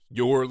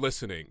You're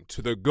listening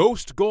to the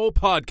Ghost Goal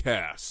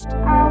Podcast.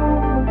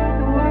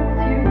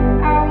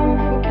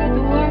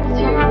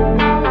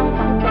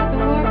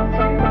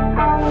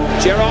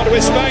 Gerrard with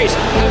space,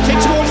 out in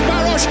towards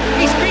Baros,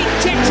 he's been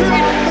tipped through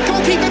it, the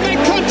goalkeeper made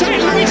contact,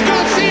 Luis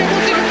Garcia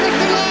wasn't across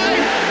the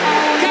line,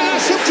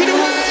 Gallas hooked it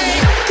away,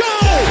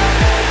 goal!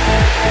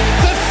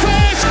 The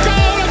first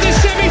goal of the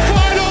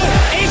semi-final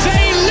is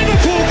a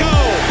Liverpool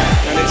goal!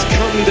 And it's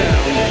come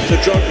down to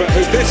Drogba,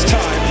 who this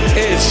time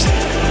is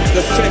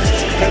the fifth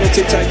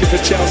penalty taken for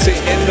Chelsea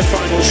in the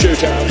final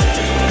shootout.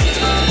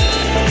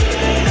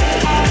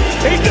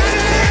 He's done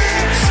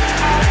it!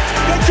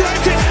 The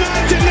greatest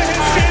night in the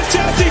history of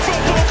Chelsea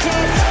Football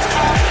Club!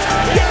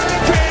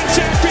 European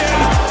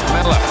champion!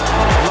 Miller,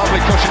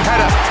 lovely cushion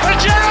header. And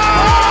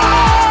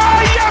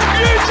Gerrard! You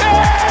beauty!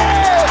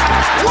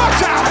 What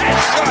a hit,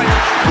 son!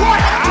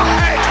 What a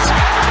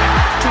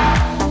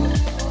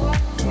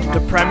hit!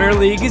 The Premier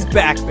League is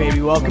back,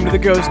 baby. Welcome to the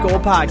Ghost Goal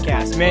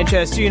Podcast.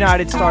 Manchester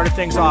United started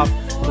things off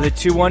with a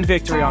 2-1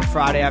 victory on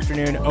Friday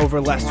afternoon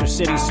over Leicester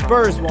City.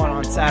 Spurs won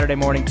on Saturday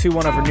morning,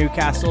 2-1 over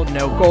Newcastle.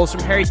 No goals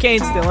from Harry Kane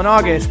still in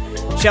August.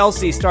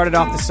 Chelsea started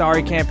off the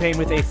Sarri campaign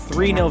with a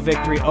 3-0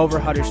 victory over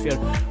Huddersfield,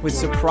 with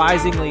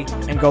surprisingly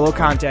N'Golo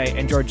Kante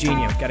and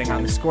Jorginho getting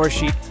on the score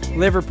sheet.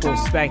 Liverpool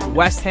spanked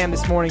West Ham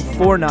this morning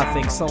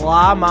 4-0.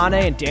 Salah,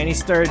 Mane, and Danny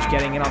Sturridge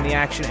getting in on the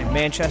action, and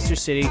Manchester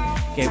City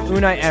gave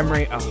Unai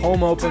Emery a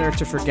home opener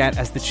to forget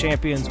as the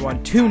champions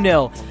won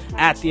 2-0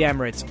 at the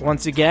Emirates.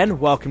 Once again,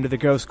 welcome to the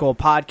Ghost Goal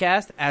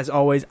Podcast. As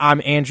always,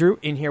 I'm Andrew,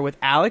 in here with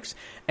Alex,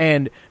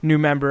 and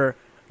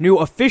new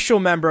official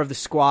member of the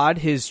squad.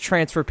 His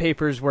transfer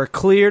papers were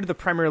cleared. The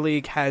Premier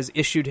League has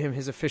issued him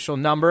his official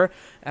number.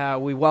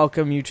 We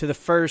welcome you to the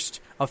first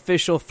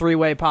official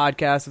three-way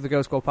podcast of the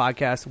Ghost Goal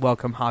Podcast.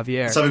 Welcome,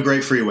 Javier. Let's have a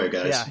great freeway,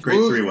 guys. Yeah. Great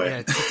three-way. Yeah,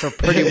 it's a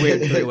pretty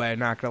weird three-way,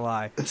 not going to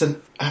lie.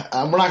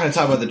 We're not going to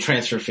talk about the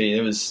transfer fee.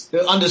 It was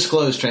an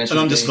undisclosed transfer fee.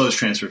 An undisclosed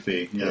transfer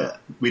fee, yeah.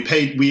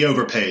 We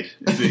overpaid,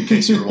 in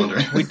case you were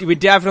wondering. we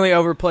definitely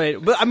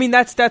overplayed. But, I mean,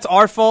 that's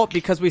our fault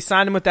because we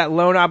signed him with that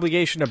loan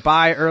obligation to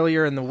buy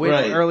earlier in the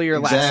winter,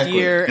 last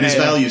year. And his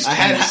values. I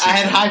had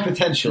high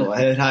potential.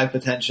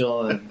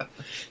 And,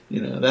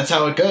 that's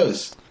how it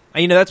goes.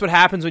 And, that's what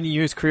happens when you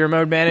use Career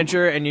Mode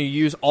Manager and you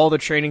use all the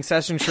training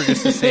sessions for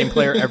just the same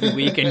player every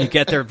week, and you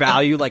get their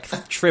value like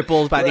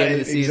tripled by the end of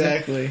the season.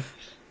 Exactly.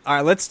 All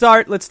right, let's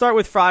start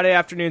with Friday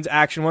afternoon's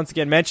action. Once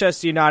again,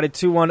 Manchester United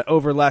 2-1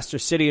 over Leicester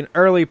City. An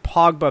early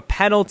Pogba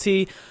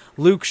penalty.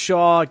 Luke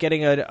Shaw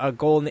getting a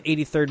goal in the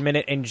 83rd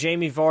minute, and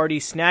Jamie Vardy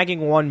snagging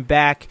one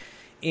back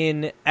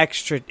in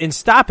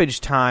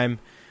stoppage time.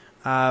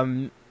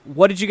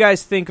 What did you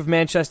guys think of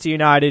Manchester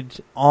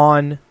United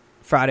on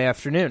Friday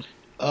afternoon?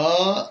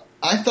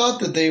 I thought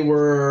that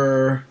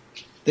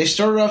they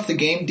started off the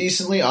game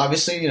decently.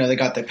 Obviously, they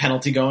got the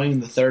penalty going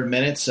in the 3rd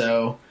minute,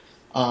 so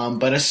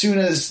but as soon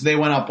as they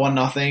went up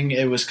 1-0,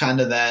 it was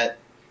kind of that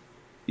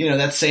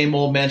that same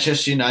old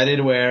Manchester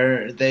United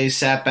where they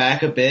sat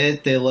back a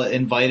bit, they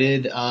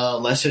invited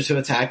Leicester to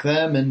attack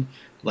them, and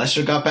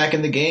Leicester got back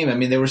in the game. I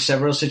mean, there were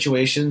several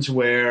situations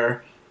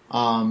where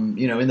in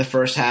the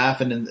first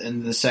half and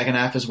in the second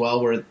half as well,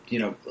 where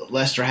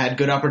Leicester had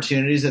good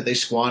opportunities that they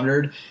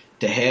squandered.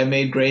 De Gea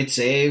made great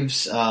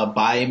saves.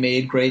 Baye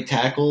made great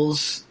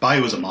tackles.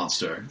 Baye was a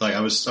monster. Like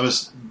I was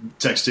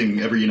texting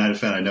every United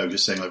fan I know,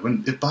 just saying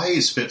if Baye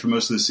is fit for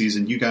most of the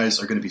season, you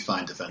guys are going to be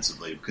fine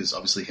defensively, because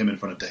obviously him in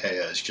front of De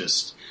Gea is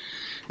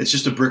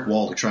just a brick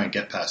wall to try and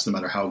get past, no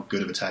matter how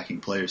good of attacking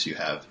players you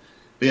have.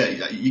 But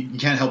yeah, you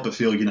can't help but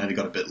feel United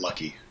got a bit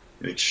lucky,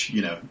 which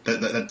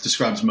that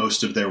describes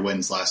most of their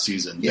wins last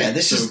season. Yeah,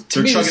 this is a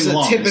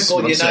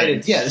typical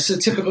United. Yeah, this is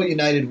a typical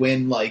United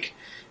win. Like,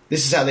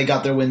 this is how they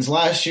got their wins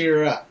last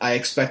year. I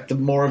expect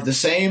more of the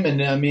same.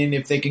 And I mean,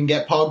 if they can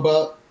get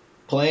Pogba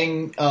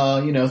playing,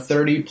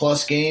 30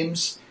 plus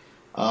games,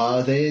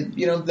 they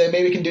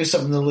maybe can do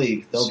something in the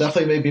league. They'll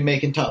definitely maybe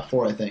make in top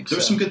 4, I think.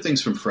 There's some good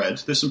things from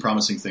Fred. There's some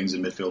promising things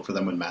in midfield for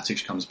them when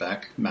Matic comes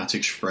back.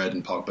 Matic, Fred,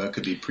 and Pogba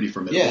could be pretty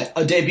formidable. Yeah,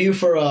 a debut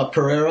for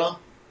Pereira,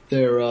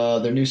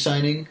 their new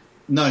signing.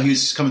 No,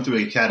 he's coming through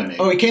the academy.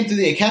 Oh, he came through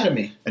the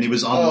academy. And he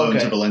was on loan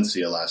to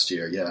Valencia last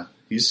year, yeah.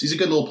 He's a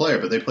good little player,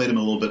 but they played him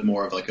a little bit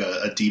more of like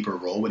a deeper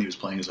role when he was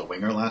playing as a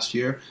winger last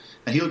year,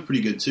 and he looked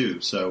pretty good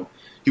too. So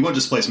he won't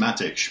displace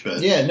Matic,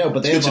 but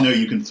but it's good to know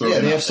you can throw him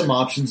out. They have some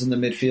options in the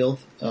midfield.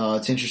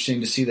 It's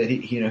interesting to see that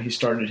he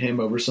started him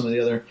over some of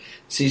the other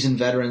seasoned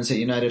veterans that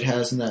United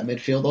has in that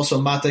midfield. Also,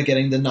 Mata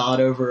getting the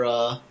nod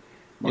over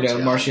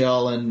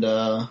Martial and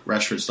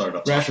Rashford started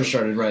up. Rashford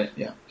started, right?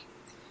 Yeah.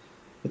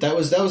 But that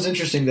was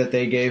interesting that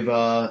they gave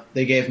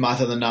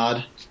Mata the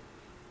nod.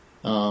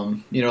 A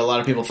lot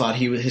of people thought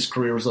his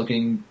career was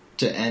looking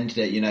to end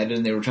at United,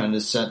 and they were trying to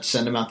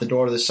send him out the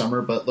door this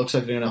summer, but it looks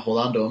like they're going to hold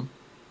on to him.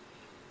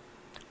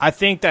 I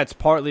think that's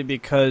partly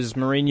because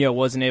Mourinho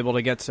wasn't able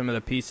to get some of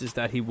the pieces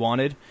that he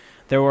wanted.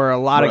 There were a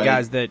lot of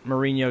guys that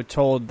Mourinho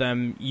told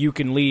them, you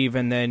can leave,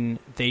 and then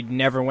they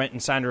never went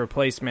and signed a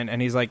replacement,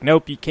 and he's like,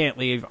 nope, you can't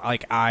leave.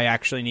 Like, I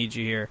actually need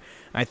you here.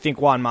 I think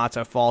Juan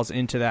Mata falls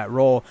into that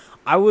role.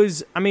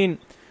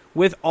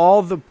 with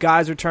all the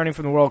guys returning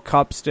from the World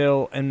Cup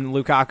still, and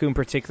Lukaku in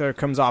particular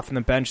comes off on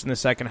the bench in the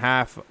second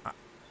half,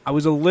 I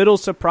was a little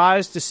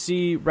surprised to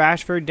see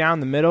Rashford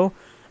down the middle.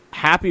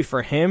 Happy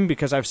for him,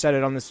 because I've said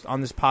it on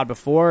this pod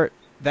before.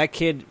 That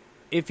kid,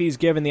 if he's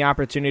given the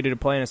opportunity to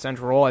play in a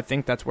central role, I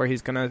think that's where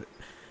he's going to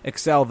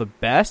excel the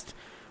best.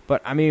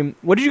 But, I mean,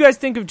 what did you guys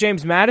think of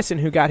James Maddison,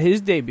 who got his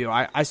debut?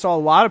 I saw a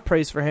lot of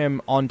praise for him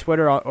on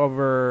Twitter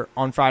over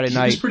on Friday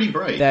night. He was pretty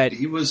bright.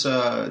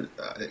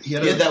 He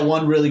had that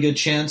one really good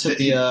chance at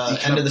the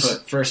end of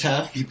the first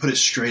half. He put it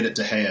straight at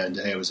De Gea, and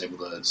De Gea was able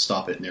to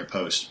stop it near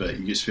post. But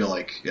you just feel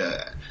like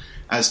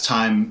as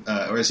time,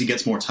 or as he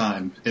gets more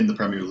time in the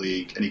Premier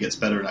League, and he gets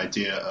better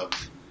idea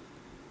of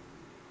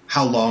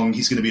how long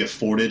he's going to be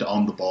afforded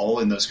on the ball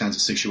in those kinds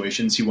of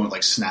situations, he won't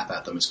snap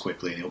at them as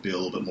quickly, and he'll be a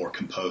little bit more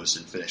composed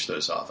and finish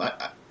those off.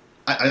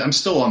 I'm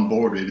still on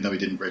board, even though he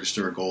didn't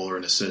register a goal or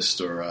an assist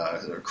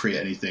or create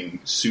anything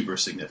super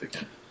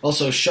significant.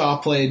 Also, Shaw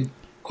played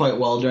quite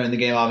well during the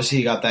game. Obviously,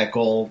 he got that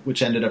goal,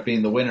 which ended up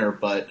being the winner.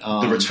 But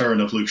the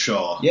return of Luke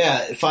Shaw.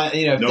 Yeah, if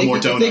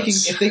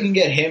they can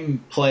get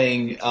him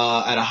playing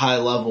at a high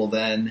level,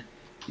 then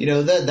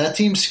that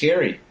team's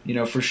scary.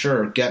 For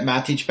sure. Get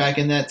Matic back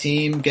in that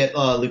team. Get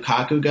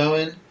Lukaku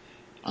going.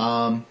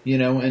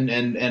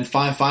 And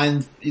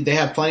find they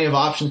have plenty of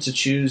options to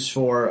choose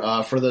for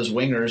those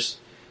wingers.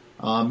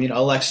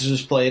 Alexis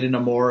was played in a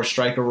more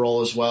striker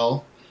role as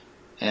well.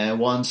 And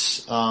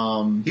once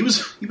he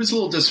was a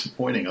little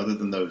disappointing. Other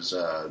than those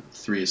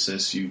 3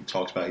 assists you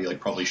talked about, he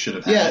probably should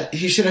have had. Yeah,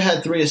 he should have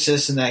had 3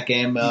 assists in that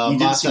game. He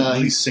did seem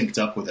really synced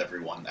up with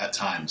everyone at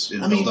times in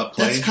build-up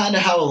play. That's kind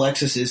of how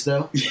Alexis is,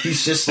 though.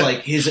 He's just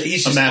he's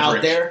just maverick.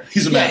 Out there.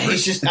 He's a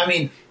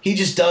maverick. He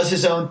just does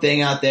his own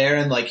thing out there,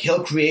 and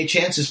he'll create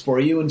chances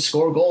for you and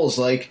score goals.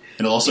 And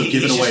he'll also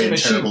give it away in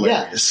terrible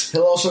areas.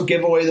 He'll also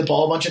give away the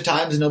ball a bunch of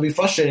times, and he'll be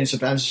frustrating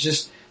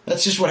sometimes.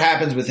 That's just what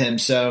happens with him.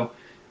 So.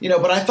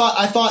 But I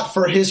thought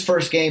for his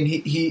first game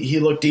he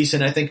looked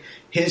decent. I think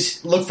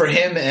look for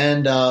him,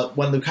 and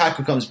when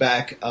Lukaku comes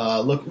back,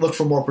 look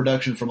for more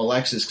production from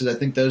Alexis, because I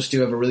think those two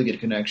have a really good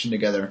connection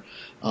together.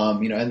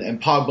 And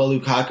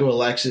Pogba, Lukaku,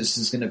 Alexis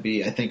is going to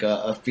be, I think,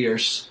 a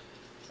fierce,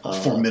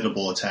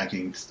 formidable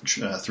attacking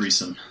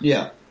threesome.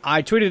 Yeah,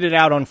 I tweeted it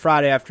out on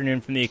Friday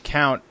afternoon from the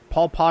account.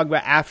 Paul Pogba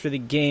after the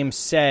game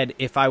said,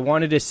 "If I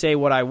wanted to say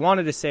what I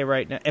wanted to say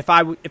right now, if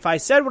I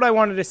said what I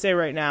wanted to say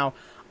right now,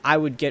 I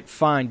would get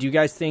fined." Do you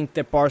guys think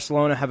that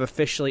Barcelona have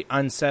officially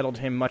unsettled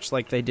him, much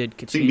like they did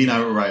Coutinho? I think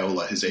Mino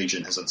Raiola, his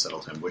agent, has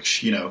unsettled him,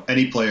 which,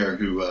 any player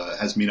who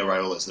has Mino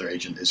Raiola as their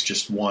agent is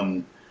just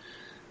one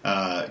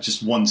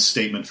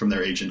statement from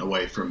their agent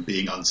away from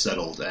being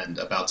unsettled and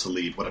about to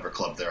leave whatever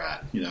club they're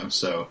at,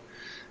 so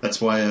that's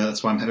why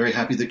I'm very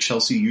happy that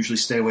Chelsea usually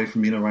stay away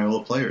from Mino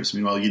Raiola players.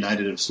 Meanwhile,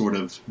 United have sort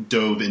of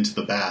dove into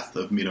the bath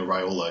of Mino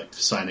Raiola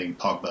signing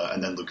Pogba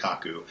and then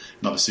Lukaku,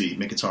 and obviously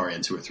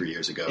Mkhitaryan 2 or 3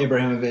 years ago.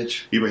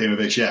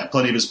 Ibrahimovic, yeah.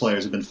 Plenty of his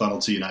players have been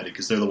funneled to United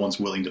because they're the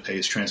ones willing to pay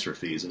his transfer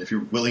fees. And if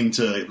you're willing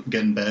to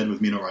get in bed with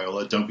Mino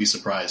Raiola, don't be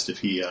surprised if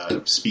he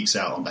speaks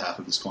out on behalf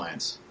of his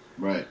clients.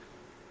 Right.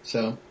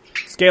 So,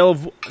 scale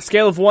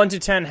of 1 to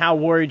 10, how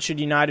worried should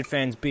United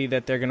fans be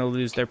that they're going to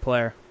lose their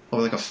player?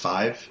 Probably a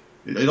 5.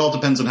 It all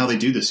depends on how they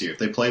do this year. If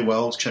they play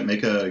well,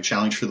 make a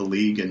challenge for the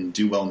league, and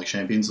do well in the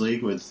Champions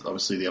League with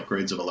obviously the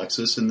upgrades of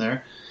Alexis in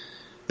there,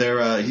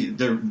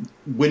 their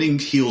winning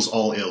heals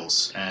all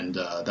ills, and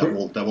that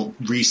will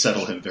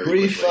resettle him very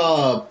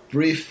quickly.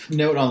 Brief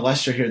note on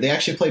Leicester here. They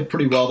actually played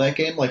pretty well that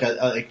game.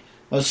 I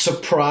was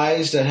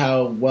surprised at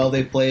how well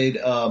they played,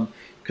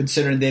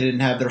 considering they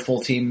didn't have their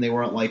full team. They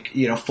weren't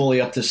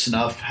fully up to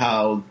snuff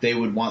how they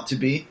would want to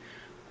be.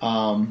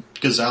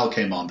 Gazal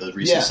came on, the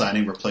recent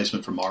signing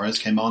replacement for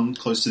Mahrez, came on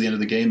close to the end of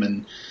the game,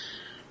 and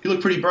he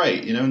looked pretty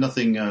bright.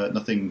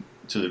 Nothing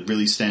to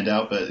really stand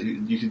out, but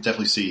you can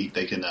definitely see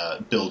they can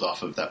build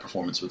off of that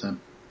performance with him.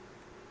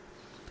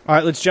 All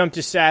right, let's jump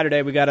to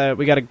Saturday. We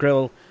gotta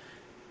grill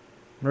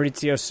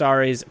Maurizio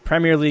Sarri's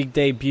Premier League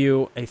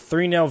debut, a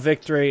 3-0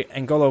 victory,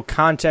 N'Golo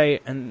Kante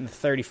in the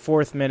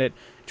 34th minute,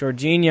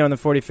 Jorginho in the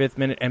 45th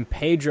minute, and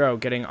Pedro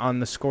getting on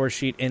the score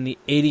sheet in the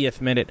 80th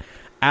minute.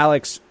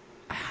 Alex,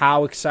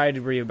 how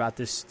excited were you about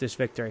this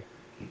victory?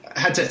 I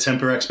had to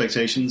temper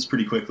expectations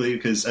pretty quickly,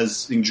 because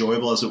as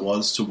enjoyable as it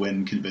was to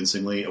win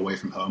convincingly away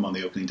from home on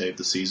the opening day of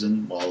the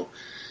season, while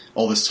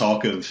all this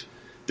talk of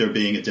there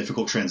being a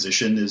difficult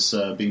transition is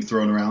being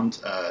thrown around,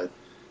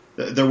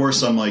 there were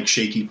some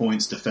shaky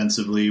points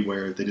defensively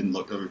where they didn't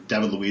look, or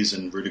David Luiz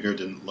and Rudiger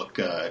didn't look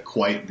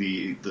quite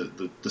the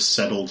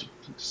settled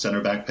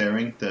center back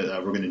pairing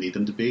that we're going to need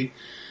them to be,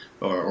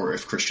 or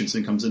if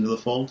Christensen comes into the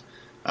fold.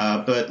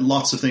 But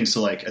lots of things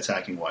to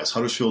attacking wise.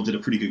 Huddersfield did a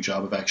pretty good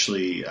job of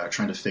actually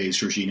trying to phase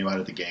Jorginho out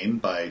of the game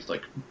by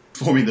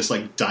forming this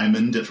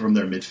diamond from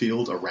their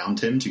midfield around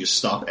him to just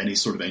stop any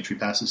sort of entry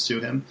passes to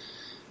him.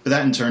 But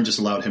that in turn just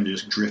allowed him to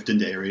just drift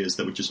into areas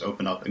that would just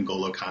open up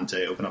N'Golo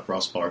Kante, open up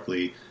Ross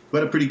Barkley, who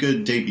had a pretty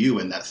good debut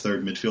in that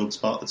third midfield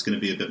spot that's going to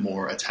be a bit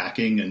more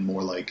attacking and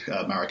more like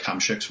Marek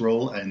Hamšík's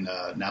role in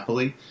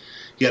Napoli.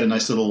 he had a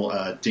nice little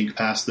dink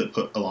pass that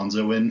put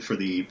Alonso in for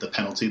the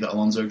penalty that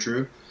Alonso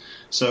drew.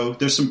 So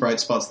there's some bright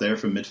spots there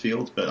from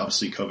midfield, but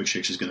obviously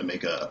Kovacic is going to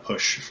make a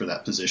push for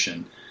that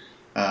position.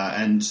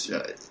 And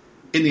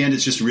in the end,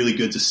 it's just really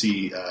good to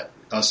see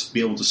us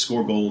be able to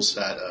score goals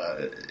at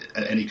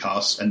any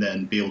cost, and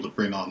then be able to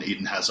bring on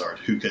Eden Hazard,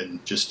 who can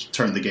just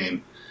turn the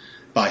game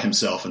by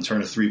himself and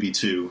turn a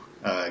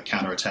 3v2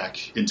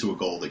 counterattack into a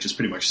goal that just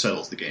pretty much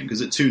settles the game.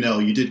 Because at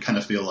 2-0, you did kind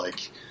of feel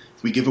like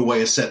if we give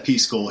away a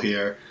set-piece goal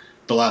here,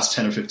 the last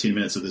 10 or 15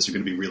 minutes of this are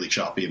going to be really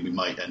choppy, and we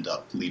might end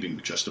up leaving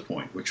with just a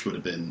point, which would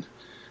have been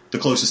the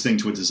closest thing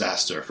to a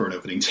disaster for an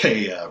opening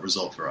day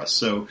result for us.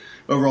 So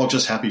overall,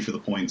 just happy for the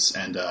points,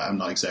 and I'm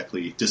not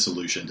exactly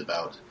disillusioned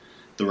about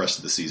the rest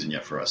of the season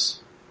yet for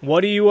us.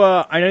 What do you?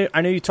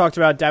 I know you talked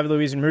about David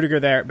Luiz and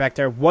Rudiger back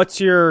there. What's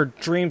your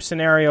dream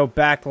scenario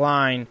back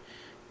line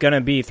going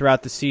to be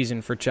throughout the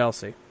season for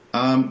Chelsea?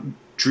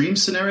 Dream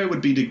scenario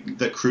would be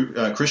that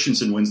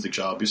Christensen wins the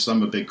job, because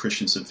I'm a big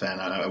Christensen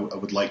fan. I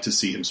would like to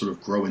see him sort of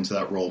grow into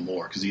that role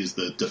more, because he is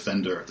the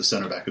defender, the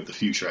center back of the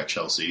future at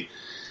Chelsea.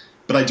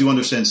 But I do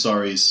understand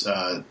Sarri's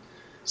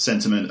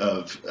sentiment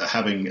of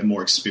having a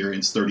more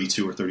experienced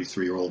 32 or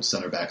 33-year-old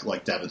center back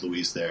like David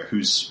Luiz there,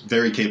 who's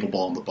very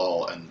capable on the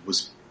ball and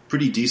was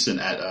pretty decent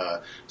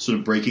at sort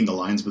of breaking the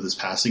lines with his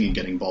passing and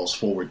getting balls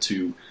forward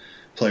to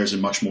players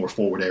in much more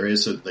forward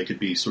areas so that they could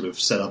be sort of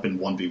set up in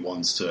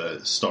 1v1s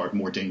to start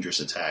more dangerous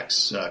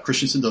attacks.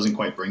 Christensen doesn't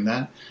quite bring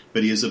that,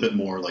 but he is a bit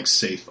more like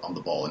safe on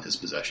the ball in his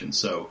possession.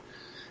 So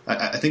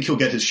I think he'll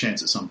get his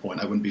chance at some point.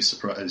 I wouldn't be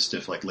surprised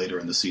if like later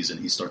in the season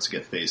he starts to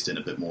get phased in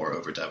a bit more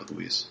over David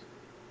Luiz.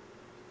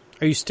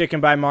 Are you sticking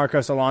by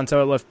Marcos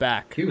Alonso at left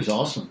back? He was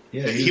awesome.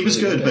 Yeah, he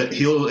was really good, but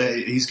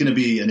he's going to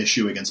be an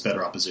issue against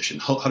better opposition.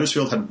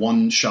 Huddersfield had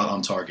one shot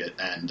on target,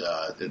 and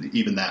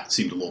even that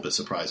seemed a little bit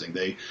surprising.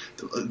 They,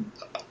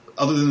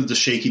 other than the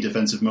shaky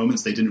defensive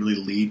moments, they didn't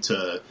really lead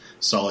to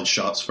solid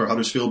shots for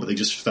Huddersfield, but they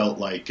just felt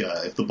like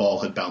if the ball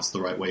had bounced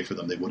the right way for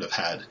them, they would have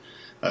had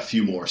a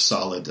few more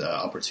solid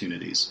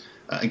opportunities.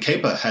 And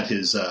Kepa had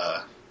his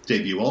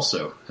debut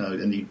also,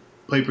 and he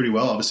played pretty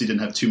well. Obviously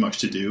didn't have too much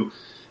to do,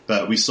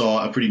 but we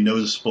saw a pretty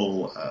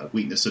noticeable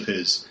weakness of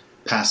his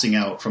passing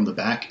out from the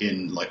back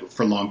in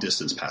for long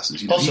distance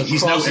passes. Also, he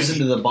crosses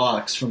into the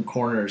box from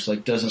corners.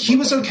 Doesn't. He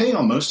was okay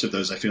on most of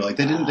those. I feel like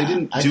they didn't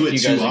do it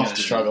too often.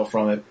 Struggle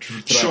from it.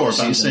 Sure,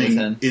 but I'm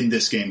saying in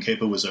this game,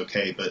 Kepa was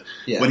okay. But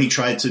when he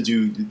tried to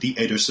do the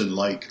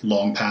Ederson-like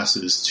long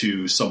passes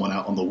to someone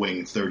out on the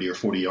wing 30 or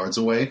 40 yards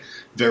away,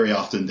 very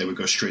often they would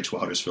go straight to a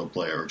Huddersfield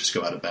player or just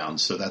go out of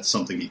bounds. So that's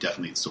something he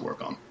definitely needs to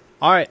work on.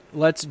 All right,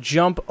 let's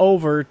jump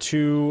over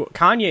to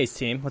Kanye's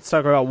team. Let's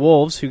talk about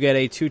Wolves, who get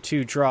a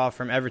 2-2 draw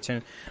from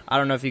Everton. I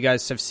don't know if you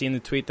guys have seen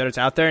the tweet that it's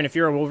out there. And if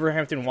you're a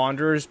Wolverhampton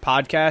Wanderers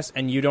podcast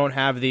and you don't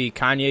have the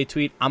Kanye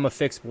tweet, "I'm a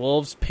fix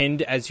Wolves,"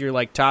 pinned as your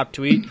top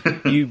tweet,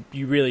 you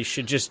really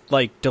should just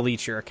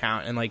delete your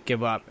account and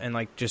give up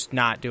and just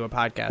not do a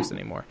podcast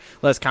anymore.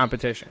 Less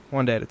competition,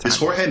 one day at a time. Is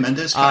Jorge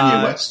Mendes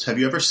Kanye West? Have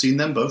you ever seen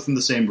them both in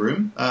the same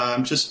room?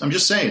 I'm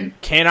just saying.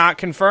 Cannot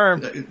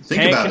confirm.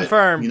 Think about it.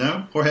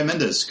 Jorge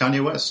Mendes, Kanye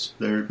West.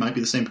 They might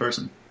be the same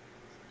person.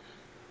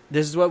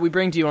 This is what we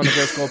bring to you on the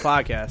Ghost Goal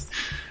podcast.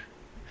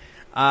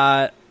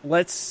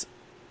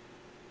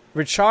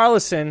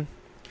 Richarlison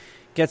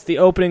gets the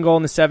opening goal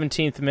in the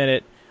 17th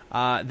minute.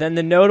 Then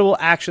the notable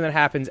action that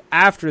happens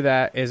after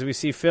that is we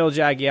see Phil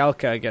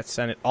Jagielka get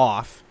sent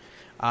off.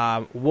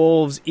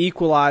 Wolves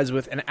equalize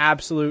with an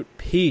absolute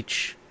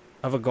peach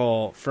of a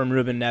goal from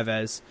Ruben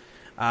Neves.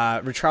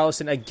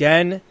 Richarlison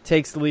again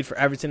takes the lead for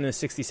Everton in the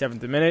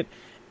 67th minute.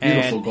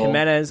 Beautiful and goal.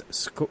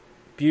 Jimenez,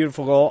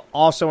 beautiful goal,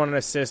 also on an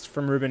assist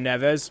from Ruben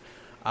Neves.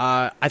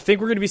 I think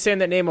we're going to be saying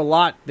that name a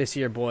lot this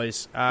year,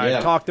 boys.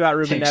 I've talked about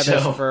Ruben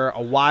Neves for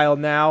a while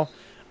now.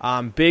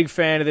 Big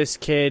fan of this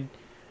kid,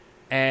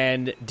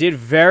 and did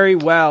very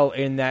well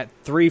in that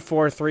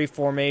 3-4-3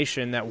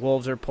 formation that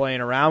Wolves are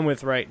playing around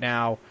with right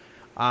now.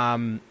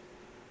 I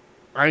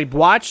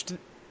watched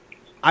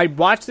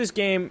this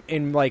game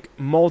in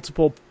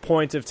multiple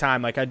points of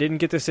time. I didn't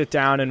get to sit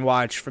down and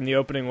watch from the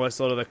opening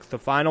whistle to the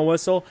final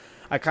whistle.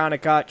 I kind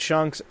of got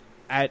chunks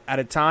at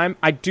a time.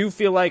 I do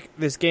feel like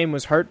this game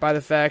was hurt by the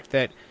fact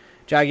that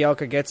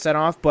Jagielka gets sent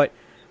off, but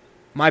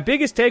my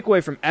biggest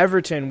takeaway from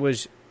Everton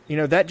was,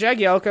 that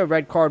Jagielka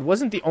red card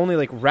wasn't the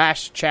only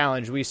rash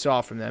challenge we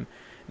saw from them.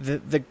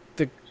 The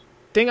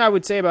thing I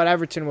would say about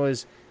Everton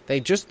was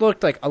they just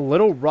looked a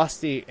little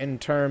rusty in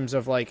terms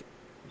of the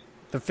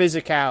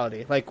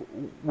physicality.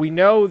 We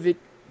know that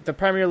the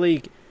Premier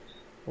League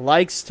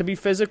likes to be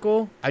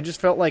physical. I just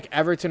felt like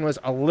Everton was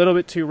a little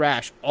bit too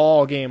rash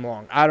all game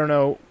long. I don't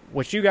know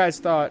what you guys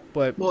thought,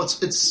 but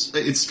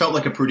it's felt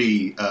like a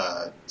pretty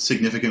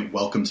significant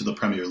welcome to the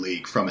Premier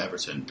League from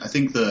Everton. I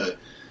think the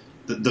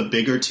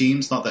bigger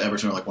teams, not that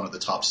Everton are one of the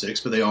top six,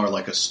 but they are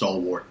a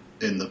stalwart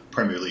in the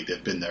Premier League.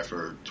 They've been there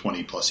for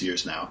 20 plus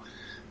years now.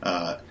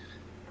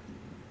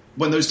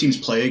 when those teams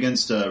play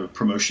against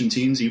promotion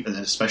teams, and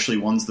especially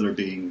ones that are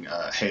being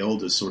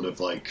hailed as sort of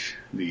like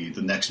the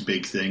next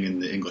big thing in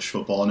the English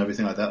football and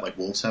everything like that, like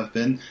Wolves have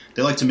been,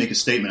 they like to make a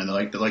statement, and they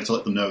like to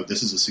let them know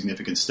this is a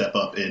significant step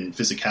up in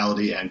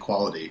physicality and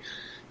quality.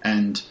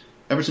 And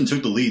Everton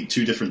took the lead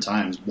 2 different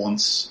times,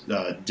 once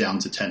down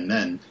to 10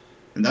 men.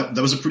 And that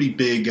was a pretty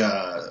big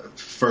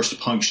first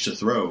punch to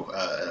throw,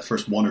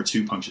 first 1 or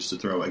 2 punches to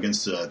throw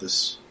against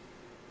this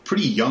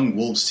pretty young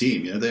Wolves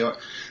team. You know,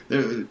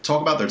 they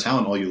talk about their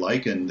talent all you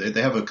like, and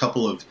they have a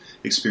couple of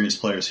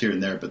experienced players here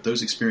and there, but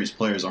those experienced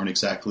players aren't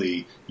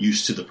exactly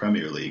used to the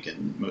Premier League,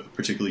 and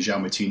particularly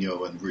João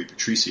Moutinho and Rui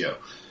Patricio.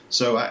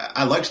 So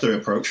I liked their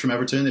approach from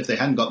Everton. If they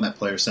hadn't gotten that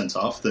player sent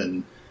off,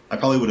 then I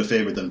probably would have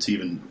favored them to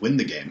even win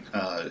the game.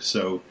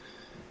 So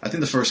I think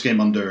the first game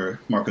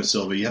under Marco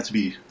Silva, you have to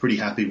be pretty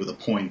happy with a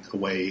point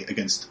away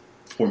against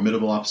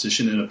formidable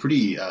opposition in a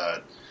pretty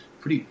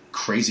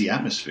crazy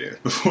atmosphere.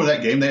 Before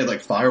that game, they had like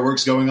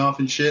fireworks going off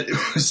and shit.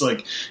 It was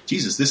like,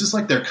 Jesus, this is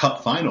like their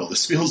cup final.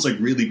 This feels like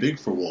really big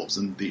for Wolves,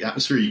 and the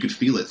atmosphere, you could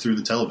feel it through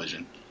the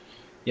television.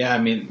 Yeah, I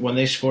mean, when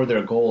they scored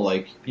their goal,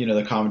 like, you know,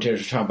 the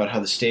commentators were talking about how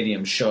the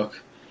stadium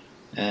shook,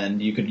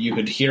 and you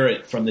could hear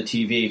it from the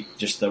TV,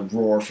 just the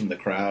roar from the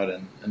crowd,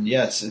 and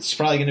yeah, it's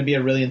probably going to be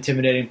a really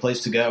intimidating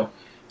place to go.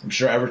 I'm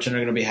sure Everton are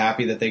going to be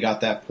happy that they got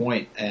that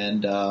point.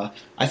 And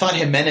I thought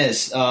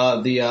Jimenez,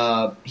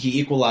 he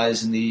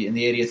equalized in the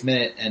 80th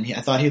minute, and I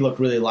thought he looked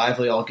really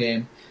lively all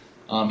game.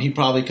 He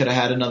probably could have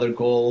had another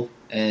goal.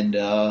 And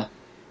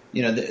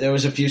there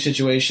was a few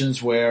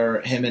situations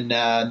where him and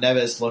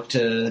Neves looked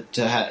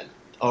to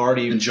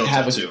already and Jota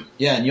have too.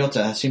 Yeah, and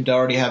Jota seemed to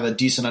already have a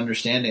decent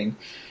understanding.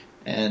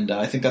 And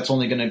I think that's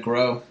only going to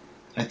grow.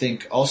 I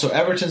think also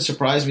Everton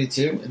surprised me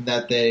too in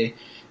that they,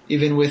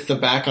 even with the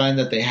backline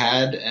that they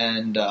had,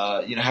 and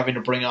having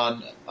to bring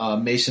on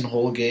Mason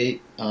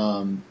Holgate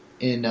because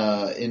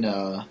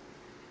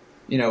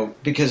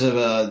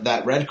of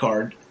that red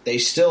card, they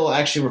still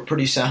actually were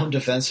pretty sound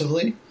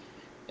defensively,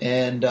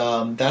 and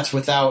that's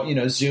without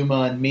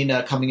Zuma and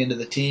Mina coming into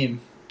the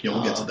team. Yeah,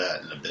 we'll get to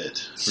that in a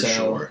bit for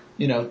sure.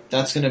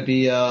 That's going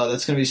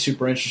to be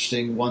super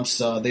interesting once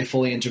they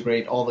fully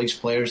integrate all these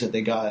players that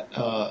they got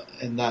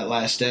in that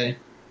last day.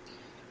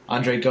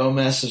 Andre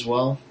Gomez as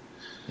well.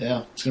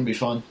 Yeah, it's going to be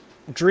fun.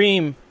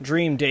 Dream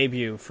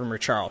debut from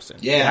Richarlison.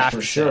 Yeah,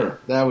 for sure.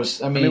 That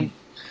was, I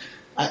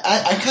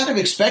kind of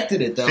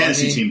expected it, though.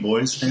 Fantasy team,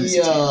 boys.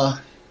 Fantasy team.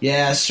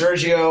 Yeah,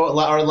 Sergio,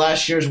 our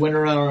last year's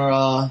winner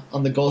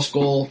on the Ghost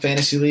Goal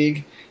Fantasy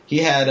League, he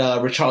had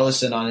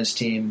Richarlison on his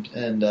team,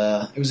 and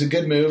it was a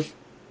good move.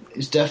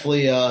 It's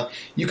definitely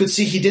you could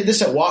see he did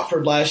this at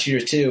Watford last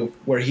year too,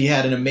 where he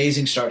had an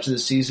amazing start to the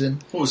season.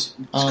 Well, it's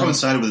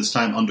coincided with his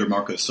time under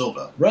Marco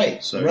Silva,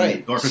 right? So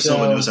right. Marco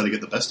Silva knows how to get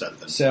the best out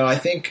of him. So I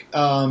think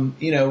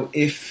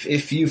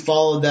if you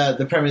followed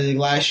the Premier League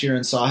last year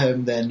and saw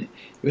him, then it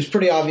was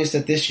pretty obvious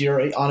that this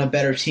year on a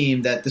better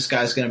team that this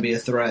guy's going to be a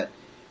threat.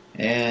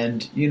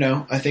 And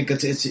I think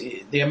it's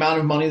the amount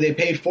of money they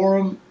paid for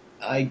him.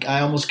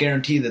 I almost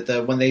guarantee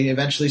that when they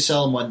eventually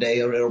sell him one day,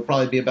 it'll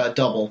probably be about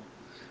double,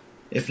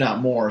 if not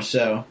more.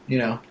 So,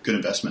 good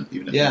investment,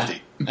 even at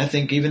 50. I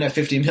think even at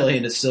 $50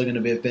 million, it's still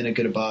going to have been a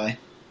good buy.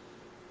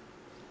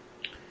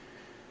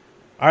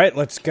 All right,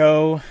 let's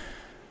go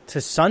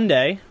to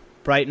Sunday,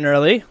 bright and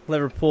early.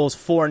 Liverpool's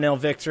 4-0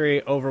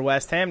 victory over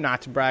West Ham.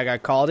 Not to brag, I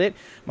called it.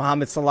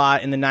 Mohamed Salah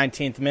in the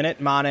 19th minute.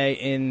 Mane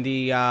in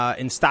the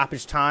in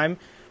stoppage time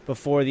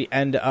before the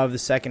end of the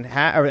second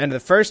half, or end of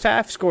the first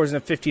half, scores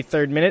in the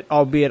 53rd minute,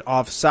 albeit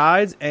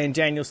offsides, and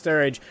Daniel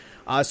Sturridge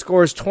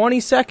scores 20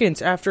 seconds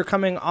after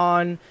coming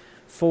on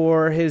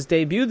for his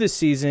debut this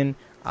season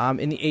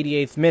in the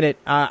 88th minute.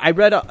 I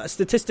read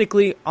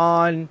statistically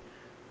on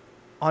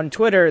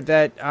Twitter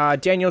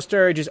that Daniel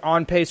Sturridge is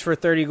on pace for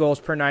 30 goals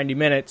per 90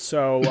 minutes,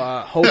 so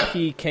hope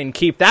he can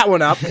keep that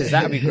one up, because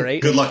that would be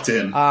great. Good luck to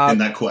him in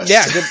that quest.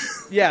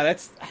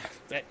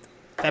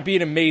 That'd be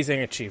an amazing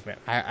achievement,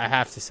 I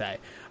have to say.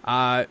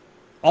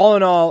 All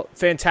in all,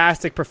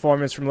 fantastic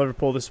performance from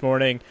Liverpool this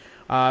morning.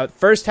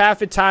 First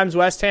half at times,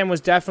 West Ham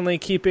was definitely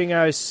keeping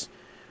us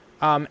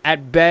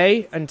at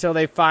bay until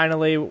they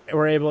finally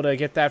were able to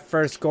get that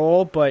first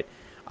goal. But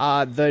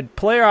the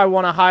player I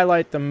want to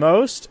highlight the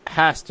most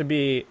has to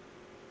be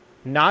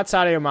not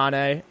Sadio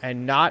Mane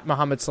and not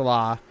Mohamed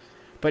Salah,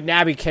 but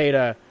Naby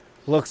Keita.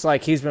 Looks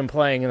like he's been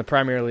playing in the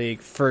Premier League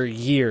for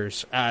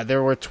years.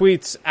 There were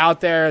tweets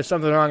out there,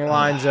 something along the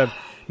lines of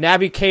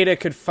Naby Keita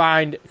could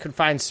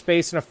find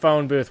space in a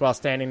phone booth while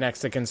standing next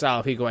to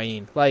Gonzalo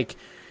Higuain. Like,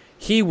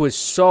 he was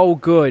so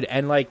good,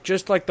 and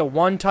just the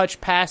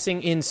one-touch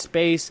passing in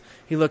space,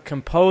 he looked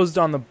composed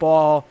on the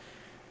ball.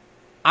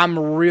 I'm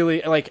really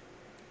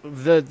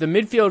the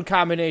midfield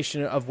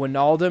combination of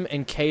Wijnaldum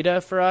and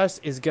Keita for us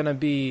is going to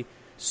be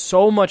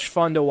so much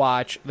fun to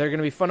watch. They're going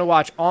to be fun to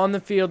watch on the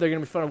field. They're going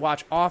to be fun to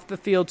watch off the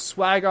field.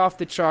 Swag off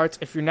the charts.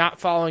 If you're not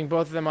following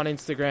both of them on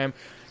Instagram,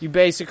 you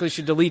basically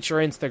should delete your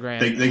Instagram.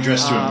 They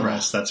dress to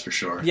impress, that's for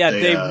sure. Yeah,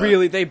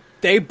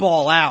 they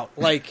ball out.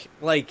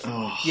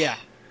 Yeah.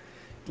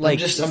 I'm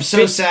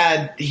so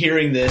sad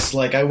hearing this.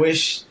 I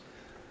wish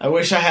I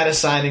wish I had a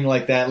signing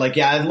like that. Like,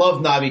 yeah, I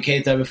loved Naby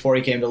Keita before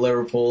he came to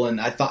Liverpool, and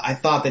I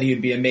thought that he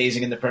would be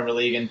amazing in the Premier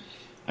League. And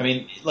I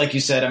mean, like you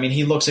said, I mean,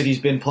 he looks like he's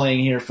been playing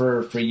here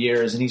for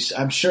years, and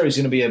I'm sure he's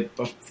going to be a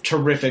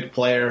terrific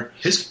player.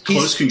 His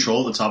close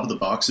control at the top of the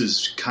box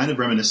is kind of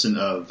reminiscent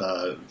of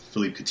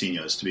Philippe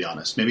Coutinho's, to be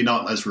honest. Maybe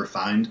not as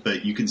refined,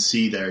 but you can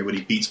see there when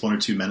he beats one or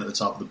two men at the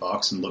top of the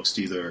box and looks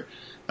to either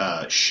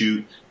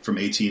shoot from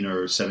 18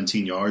 or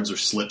 17 yards or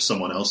slip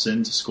someone else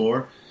in to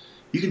score.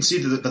 You can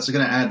see that that's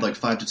going to add like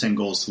 5 to 10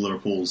 goals to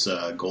Liverpool's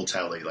goal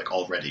tally like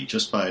already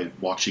just by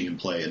watching him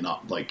play, and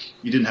not like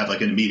he didn't have like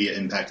an immediate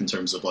impact in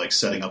terms of like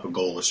setting up a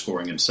goal or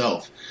scoring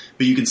himself,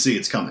 but you can see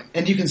it's coming.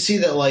 And you can see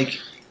that like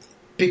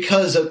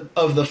because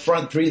of the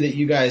front three that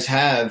you guys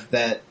have,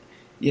 that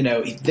you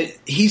know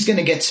he's going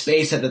to get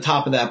space at the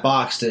top of that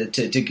box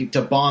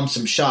to bomb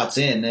some shots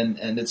in,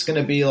 and it's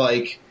going to be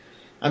like,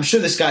 I'm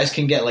sure this guys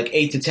can get like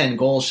 8 to 10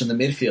 goals from the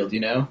midfield, you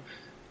know,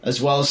 as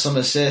well as some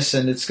assists,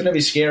 and it's going to be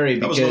scary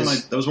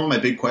because that was one of my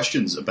big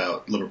questions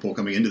about Liverpool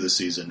coming into the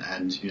season.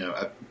 And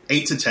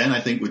 8 to 10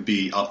 I think would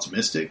be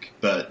optimistic,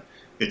 but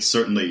it's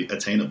certainly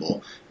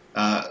attainable.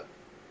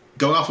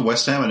 Going off of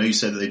West Ham, I know you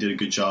said that they did a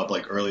good job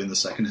like early in the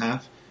second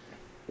half.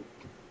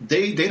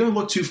 They don't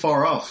look too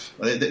far off.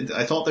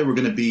 I thought they were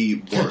going to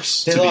be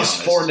worse. They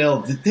lost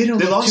 4-0. They don't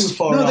look too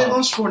far off. No, they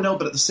lost 4-0,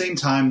 but at the same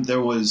time, they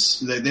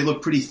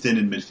look pretty thin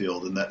in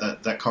midfield, and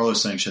that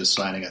Carlos Sanchez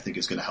signing, I think,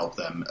 is going to help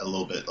them a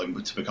little bit,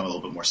 like to become a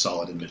little bit more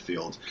solid in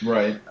midfield.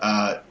 Right.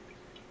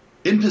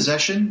 In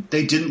possession,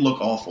 they didn't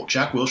look awful.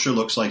 Jack Wilshere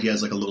looks like he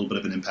has like a little bit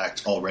of an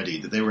impact already.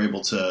 That they were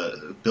able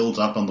to build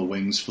up on the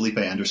wings. Felipe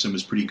Anderson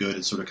was pretty good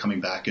at sort of coming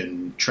back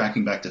and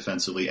tracking back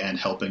defensively and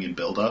helping in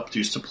build up,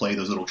 just to play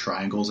those little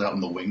triangles out on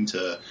the wing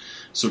to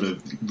sort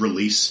of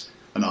release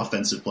an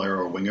offensive player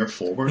or winger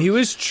forward. He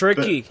was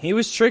tricky. He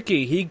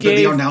gave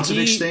the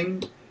Arnautovic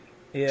thing.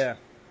 Yeah.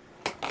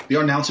 The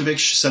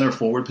Arnautovic center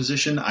forward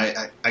position,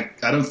 I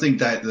don't think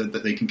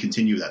that they can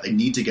continue that. They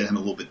need to get him a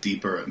little bit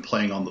deeper and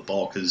playing on the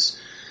ball, because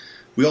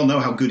we all know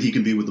how good he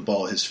can be with the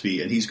ball at his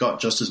feet, and he's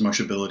got just as much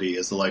ability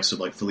as the likes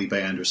of like Felipe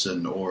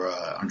Anderson or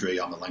Andrei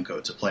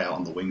Yarmolenko to play out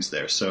on the wings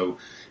there. So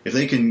if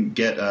they can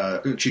get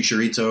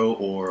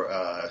Chicharito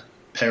or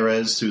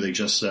Perez, who they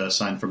just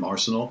signed from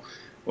Arsenal,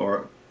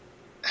 or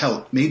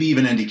hell, maybe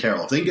even Andy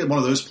Carroll, if they can get one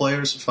of those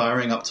players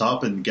firing up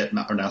top and get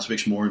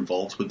Arnautovic more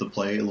involved with the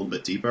play a little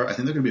bit deeper, I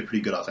think they're going to be a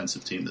pretty good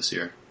offensive team this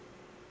year.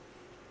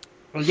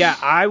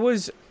 Yeah,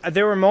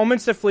 there were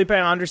moments that Felipe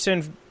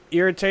Anderson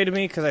irritated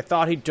me because I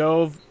thought he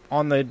dove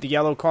on the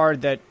yellow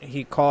card that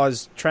he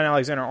caused Trent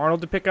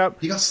Alexander-Arnold to pick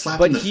up. He got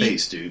slapped in the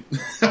face, dude.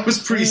 That was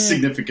pretty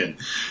significant.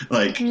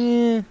 Like,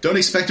 don't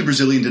expect a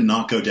Brazilian to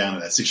not go down in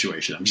that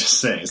situation. I'm just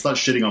saying. It's not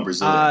shitting on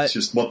Brazil. It's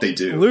just what they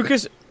do.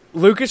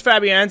 Lucas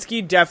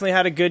Fabianski definitely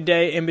had a good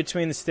day in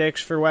between the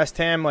sticks for West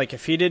Ham. Like,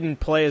 if he didn't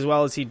play as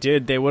well as he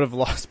did, they would have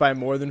lost by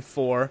more than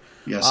 4.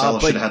 Yeah, Salah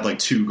should have had like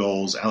 2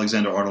 goals.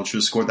 Alexander-Arnold should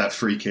have scored that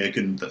free kick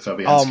and that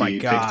Fabianski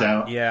picked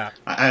out. Yeah.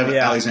 I have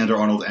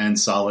Alexander-Arnold and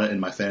Salah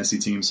in my fantasy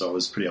team, so I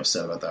was pretty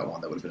upset about that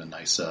one. That would have been a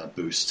nice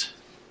boost.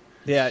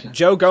 Yeah,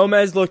 Joe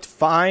Gomez looked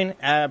fine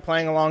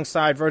playing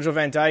alongside Virgil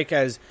van Dijk,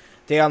 as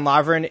Dejan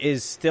Lovren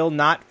is still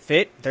not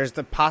fit. There's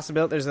the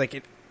possibility, there's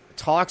like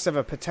talks of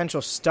a potential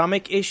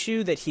stomach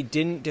issue that he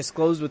didn't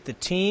disclose with the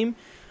team.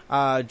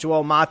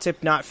 Joel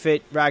Matip not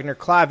fit, Ragnar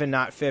Klavan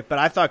not fit, but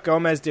I thought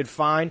Gomez did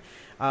fine.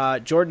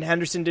 Jordan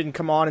Henderson didn't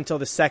come on until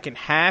the second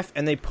half,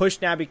 and they pushed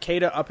Naby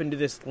Keita up into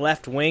this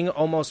left wing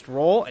almost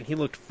role, and he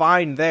looked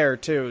fine there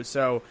too.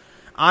 So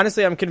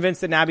honestly, I'm convinced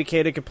that Naby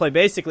Keita could play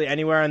basically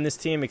anywhere on this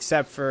team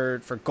except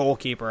for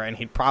goalkeeper, and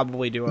he'd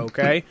probably do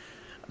okay.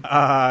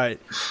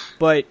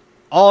 But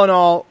all in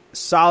all,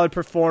 solid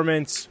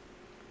performance,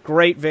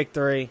 great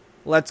victory.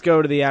 Let's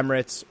go to the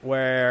Emirates,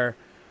 where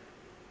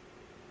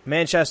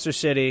Manchester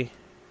City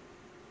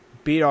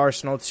beat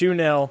Arsenal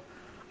 2-0.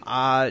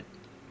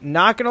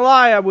 Not gonna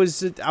lie, I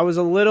was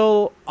a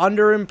little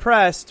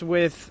underimpressed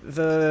with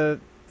the.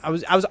 I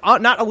was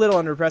not a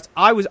little underimpressed.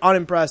 I was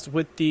unimpressed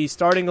with the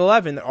starting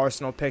 11 that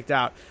Arsenal picked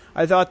out.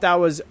 I thought that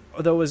was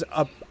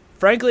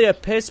frankly a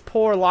piss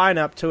poor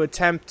lineup to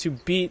attempt to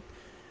beat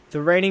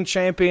the reigning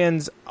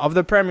champions of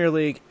the Premier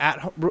League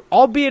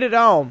albeit at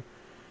home.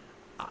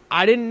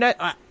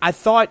 I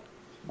thought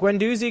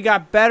Guendouzi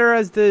got better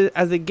as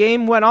the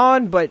game went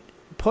on, but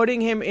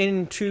putting him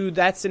into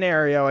that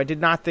scenario, I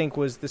did not think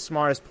was the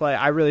smartest play.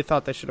 I really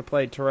thought they should have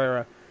played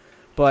Torreira.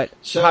 But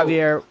so,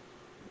 Javier,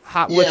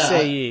 what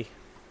say ye?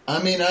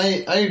 I mean,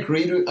 I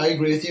agree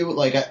with you.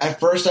 Like at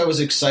first, I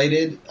was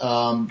excited,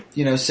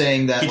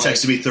 saying that he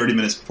texted me 30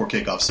 minutes before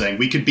kickoff saying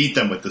we could beat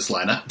them with this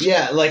lineup.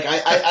 Yeah, like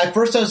at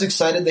first I was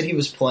excited that he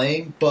was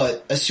playing,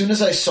 but as soon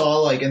as I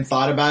saw and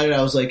thought about it,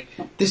 I was like,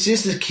 this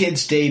is the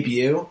kid's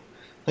debut.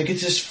 Like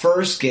it's his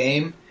first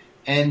game,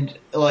 and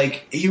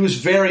he was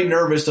very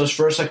nervous those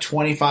first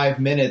 25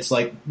 minutes.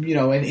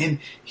 And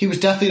he was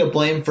definitely to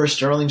blame for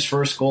Sterling's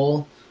first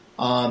goal.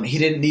 He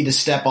didn't need to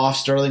step off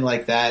Sterling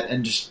like that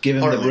and just give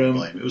him the room.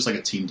 Blame. It was like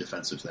a team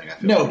defensive thing. I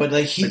feel but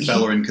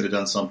Bellerin could have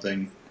done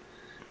something.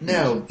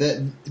 No,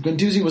 that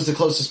Guendouzi was the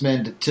closest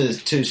man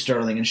to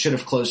Sterling and should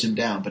have closed him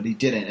down, but he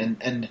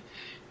didn't. And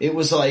it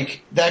was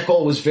like that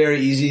goal was very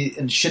easy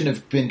and shouldn't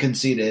have been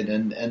conceded.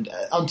 And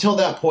until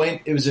that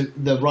point, it was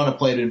the run of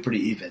play had been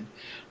pretty even.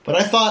 But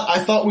I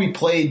thought we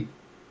played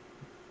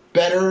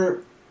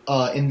better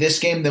in this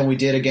game than we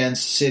did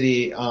against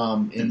City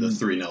in the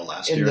 3-0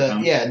 last year.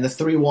 In the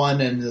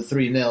 3-1 and the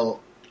 3-0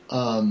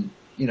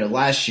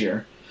 last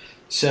year.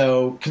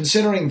 So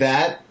considering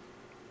that,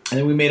 and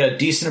then we made a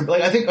decent.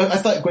 I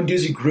thought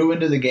Guendouzi grew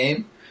into the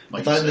game.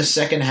 I thought in the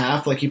second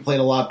half, he played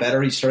a lot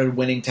better. He started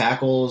winning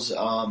tackles,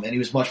 and he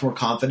was much more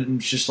confident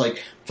and just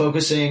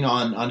focusing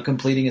on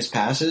completing his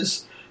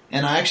passes.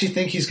 And I actually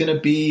think he's going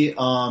to be,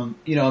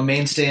 a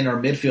mainstay in our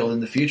midfield in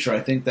the future. I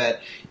think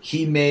that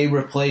he may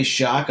replace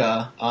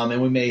Xhaka,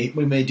 and we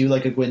may do a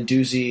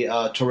Guendouzi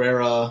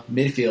Torreira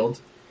midfield,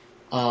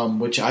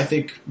 which I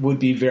think would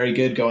be very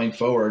good going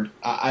forward.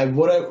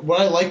 What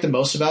I like the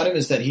most about him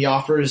is that he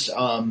offers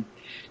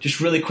just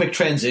really quick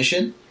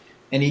transition,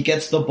 and he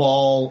gets the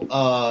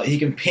ball. He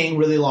can ping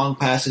really long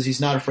passes.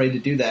 He's not afraid to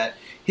do that.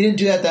 He didn't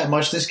do that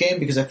much this game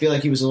because I feel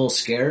like he was a little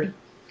scared.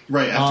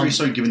 Right, after he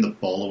started giving the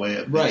ball away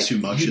a bit too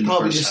much in the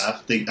first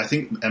half, I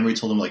think Emery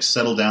told him,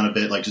 settle down a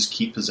bit, just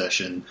keep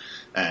possession,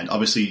 and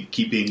obviously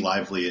keep being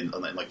lively in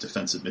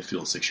defensive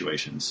midfield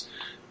situations.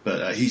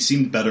 But he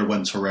seemed better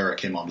when Torreira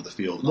came onto the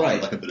field,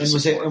 right? A bit of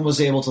support. And was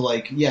able to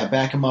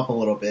back him up a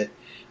little bit.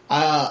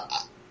 I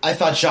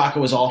thought Xhaka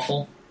was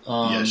awful.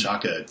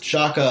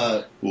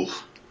 Xhaka.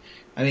 Oof.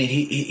 I mean,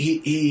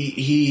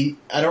 he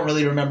I don't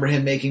really remember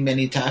him making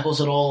many tackles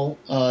at all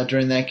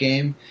during that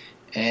game.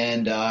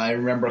 And I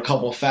remember a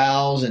couple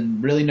fouls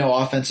and really no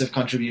offensive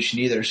contribution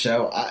either.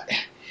 So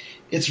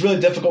it's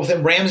really difficult with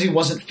him. Ramsey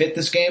wasn't fit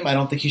this game. I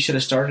don't think he should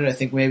have started. I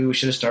think maybe we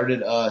should have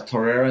started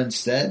Torreira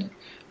instead,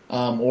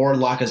 or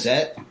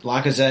Lacazette.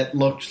 Lacazette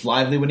looked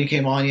lively when he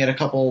came on. He had a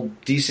couple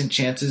decent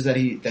chances that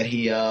he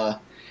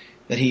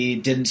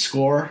didn't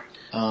score.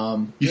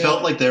 You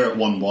felt like there at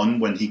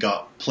 1-1 when he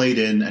got played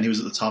in and he was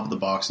at the top of the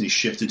box and he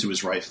shifted to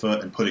his right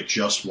foot and put it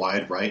just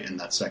wide right in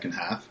that second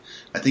half.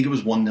 I think it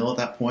was 1-0 at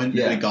that point.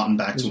 Yeah. It had gotten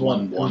back to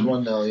 1-1. It was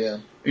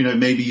 1-0, yeah.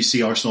 Maybe you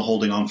see Arsenal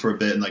holding on for a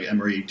bit and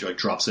Emery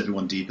drops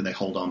everyone deep and they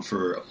hold on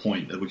for a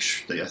point,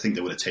 which I think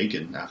they would have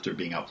taken after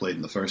being outplayed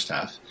in the first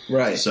half.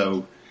 Right.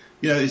 So,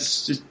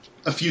 it's just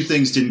a few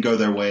things didn't go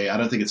their way. I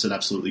don't think it's an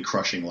absolutely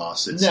crushing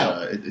loss. It's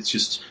learning.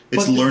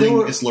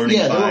 It's learning.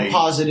 Yeah, by there were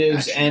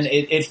positives, action. And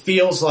it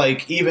feels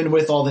like even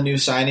with all the new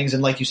signings,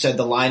 and like you said,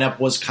 the lineup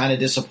was kind of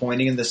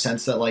disappointing in the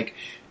sense that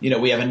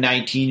we have a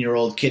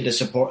 19-year-old kid to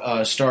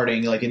support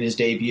starting in his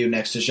debut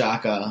next to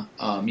Xhaka.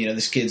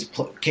 This kid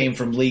came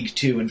from League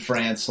 2 in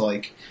France.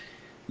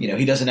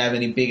 He doesn't have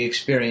any big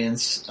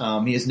experience.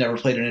 He has never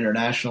played an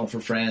international for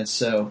France,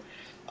 so.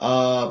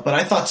 But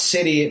I thought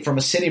City, from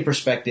a City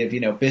perspective,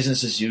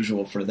 business as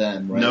usual for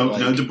them, right?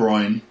 No De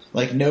Bruyne.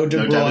 No De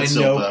Bruyne,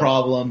 no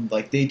problem.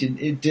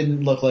 It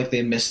didn't look like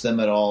they missed them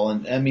at all.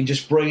 And I mean,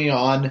 just bringing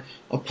on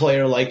a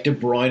player like De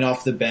Bruyne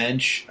off the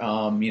bench,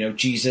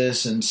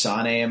 Jesus and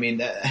Sané. I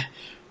mean,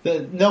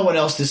 no one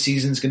else this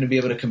season is going to be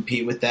able to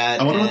compete with that.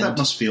 I wonder what that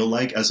must feel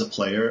like as a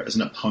player, as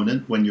an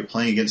opponent, when you're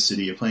playing against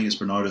City. You're playing against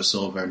Bernardo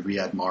Silva and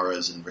Riyad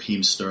Mahrez and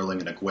Raheem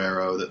Sterling and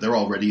Aguero. That they're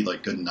already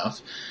good enough.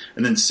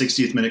 And then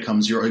 60th minute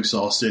comes, you're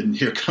exhausted, and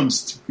here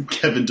comes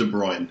Kevin De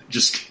Bruyne,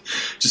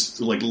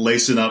 just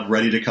lacing up,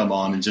 ready to come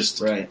on, and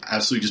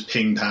absolutely just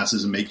ping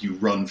passes and make you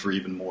run for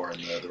even more. In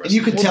the rest.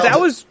 You could tell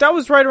that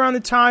was right around the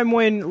time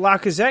when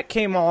Lacazette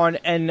came on,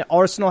 and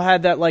Arsenal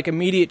had that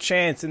immediate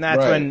chance, and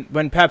that's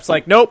when Pep's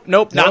nope,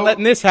 not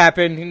letting this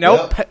happen.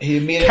 Nope, yep. He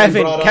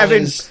immediately brought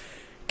on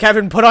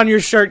Kevin, put on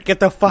your shirt. Get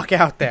the fuck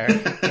out there.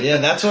 Yeah,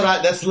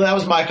 that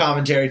was my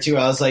commentary too.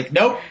 I was like,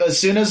 nope. As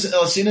soon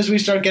as we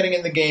start getting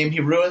in the game, he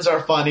ruins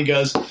our fun. He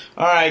goes, all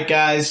right,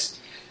 guys,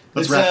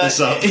 let's wrap this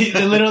up.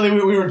 Literally,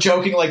 we were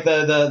joking.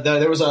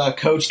 There was a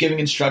coach giving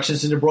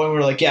instructions to De Bruyne. We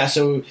were like, yeah,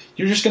 so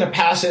you're just going to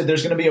pass it.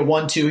 There's going to be a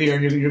 1-2 here,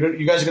 and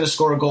you guys are going to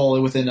score a goal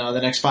within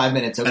the next 5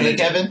 minutes. Okay,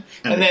 Kevin?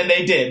 And then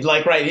they did.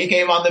 He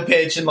came on the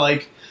pitch and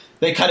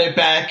they cut it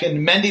back,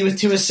 and Mendy with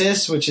 2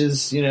 assists, which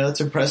is it's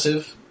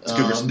impressive. It's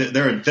good.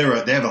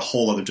 They have a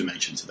whole other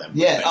dimension to them.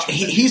 Yeah,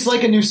 he's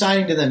like a new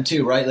signing to them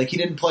too, right? He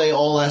didn't play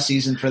all last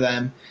season for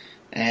them,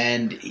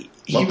 and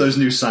love those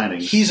new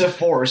signings. He's a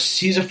force.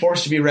 He's a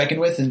force to be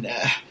reckoned with, and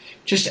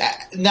just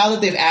now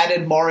that they've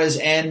added Mahrez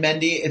and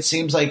Mendy, it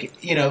seems like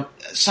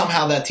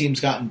somehow that team's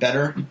gotten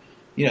better.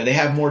 They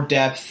have more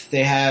depth.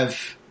 They have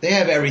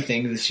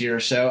everything this year,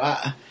 so.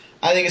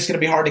 I think it's going to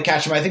be hard to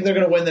catch them. I think they're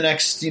going to win the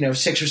next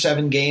 6 or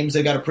 7 games.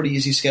 They've got a pretty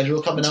easy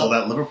schedule coming up. Until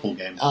that Liverpool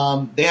game.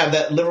 They have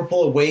that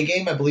Liverpool away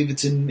game. I believe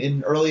it's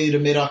in early to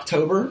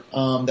mid-October.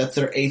 That's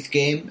their 8th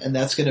game, and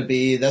that's going to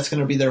be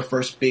their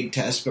first big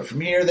test. But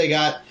from here, they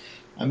got,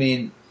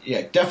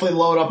 definitely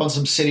load up on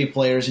some City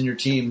players in your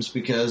teams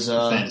because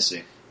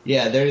fantasy.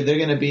 Yeah, they're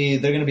going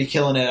to be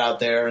killing it out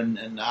there,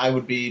 and I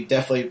would be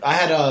definitely. I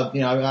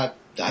had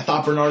I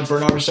thought Bernardo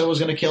Silva was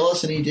going to kill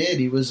us, and he did.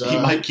 He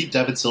might keep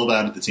David Silva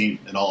out of the team.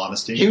 In all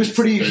honesty, he was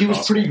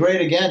pretty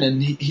great again,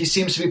 and he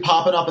seems to be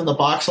popping up in the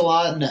box a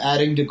lot and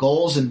adding to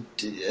goals. And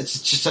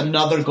it's just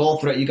another goal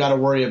threat you got to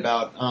worry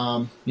about.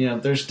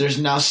 There's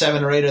now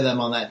 7 or 8 of them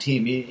on that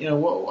team.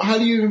 How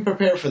do you even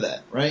prepare for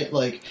that, right?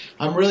 Like,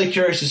 I'm really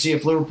curious to see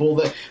if Liverpool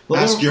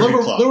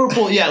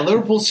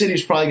City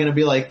is probably going to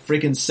be like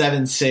freaking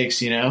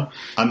 7-6.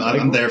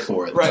 I'm there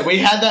for it. Right, we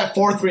had that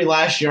 4-3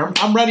 last year.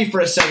 I'm ready for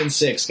a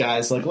 7-6,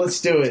 guys. Like, let's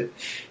do it.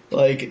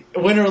 Like,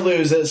 win or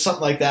lose,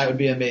 something like that would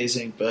be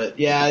amazing. But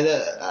yeah,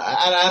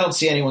 I don't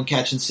see anyone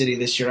catching City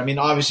this year. I mean,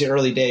 obviously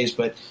early days,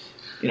 but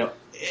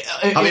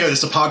Javier,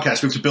 this is a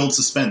podcast. We have to build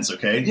suspense,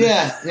 okay?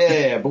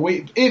 Yeah. But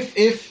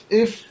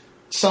if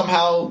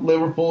somehow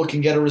Liverpool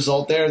can get a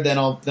result there, then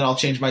I'll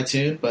change my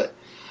tune. But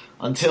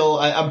until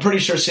I'm pretty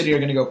sure City are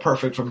going to go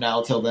perfect from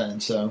now till then.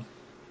 So.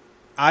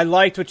 I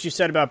liked what you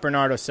said about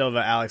Bernardo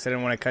Silva, Alex. I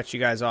didn't want to cut you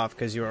guys off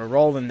because you were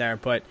rolling there,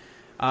 but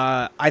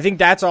I think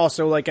that's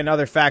also like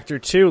another factor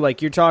too.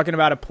 Like, you're talking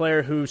about a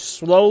player who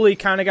slowly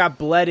kind of got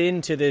bled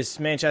into this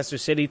Manchester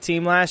City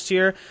team last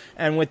year,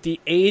 and with the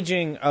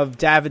aging of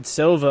David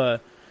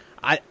Silva,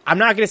 I'm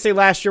not going to say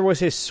last year was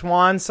his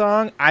swan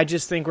song. I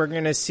just think we're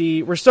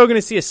still going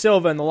to see a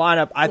Silva in the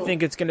lineup. I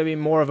think it's going to be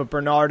more of a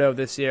Bernardo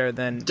this year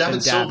than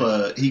David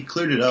Silva. He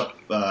cleared it up,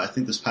 I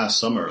think this past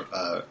summer,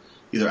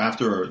 either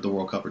after the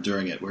World Cup or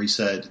during it, where he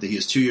said that he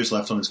has 2 years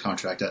left on his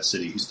contract at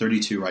City. He's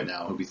 32 right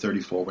now. He'll be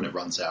 34 when it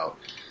runs out.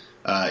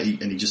 He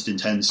just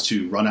intends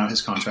to run out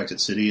his contract at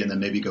City and then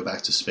maybe go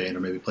back to Spain or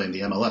maybe play in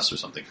the MLS or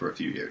something for a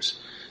few years.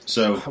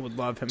 So I would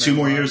love him. 2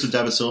 more years of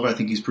David Silva. I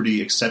think he's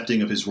pretty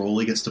accepting of his role.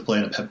 He gets to play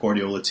in a Pep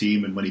Guardiola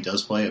team, and when he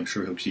does play, I'm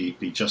sure he'll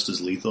be just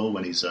as lethal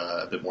when he's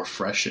a bit more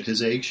fresh at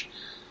his age.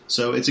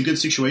 So it's a good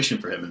situation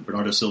for him, and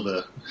Bernardo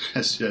Silva,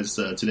 as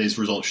today's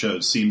result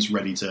showed, seems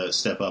ready to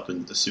step up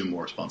and assume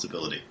more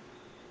responsibility.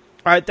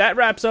 All right, that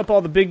wraps up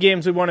all the big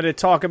games we wanted to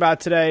talk about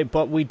today,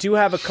 but we do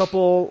have a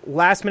couple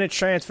last-minute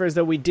transfers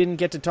that we didn't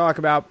get to talk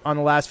about on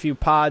the last few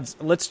pods.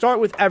 Let's start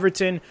with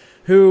Everton,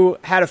 who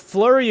had a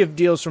flurry of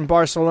deals from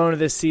Barcelona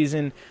this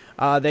season.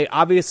 They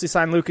obviously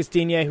signed Lucas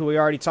Digne, who we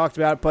already talked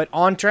about, but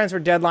on transfer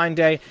deadline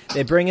day,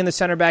 they bring in the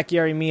center back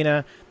Yerry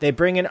Mina, they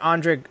bring in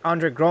Andre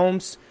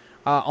Gomes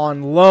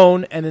on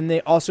loan, and then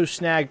they also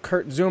snag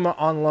Kurt Zouma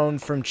on loan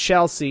from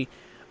Chelsea.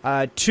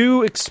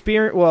 Two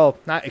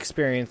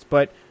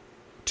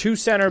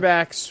center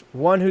backs,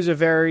 one who's a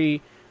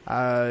very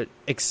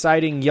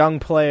exciting young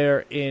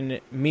player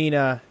in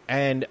Mina,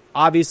 and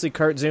obviously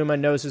Kurt Zouma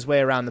knows his way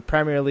around the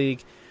Premier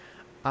League.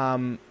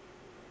 But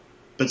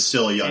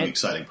still a young,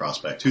 exciting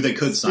prospect, who they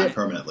could sign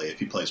permanently if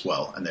he plays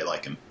well and they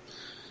like him.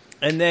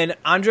 And then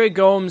Andre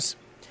Gomes,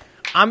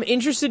 I'm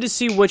interested to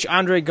see which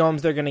Andre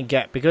Gomes they're going to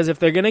get, because if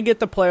they're going to get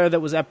the player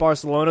that was at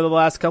Barcelona the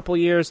last couple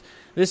of years,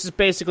 this is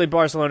basically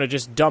Barcelona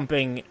just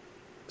dumping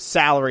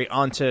salary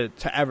onto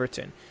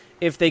Everton.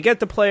 If they get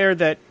the player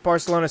that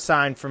Barcelona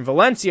signed from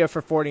Valencia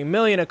for $40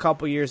 million a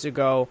couple years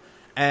ago,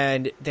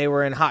 and they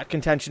were in hot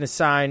contention to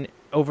sign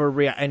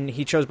and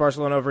he chose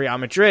Barcelona over Real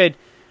Madrid,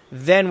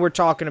 then we're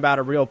talking about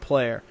a real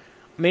player.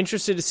 I'm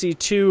interested to see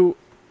too.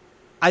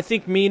 I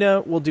think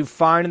Mina will do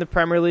fine in the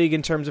Premier League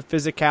in terms of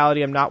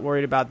physicality. I'm not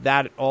worried about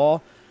that at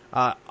all.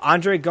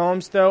 Andre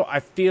Gomes, though,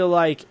 I feel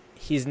like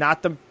he's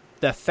not the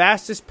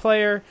fastest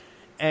player,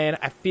 and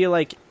I feel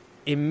like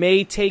it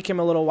may take him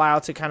a little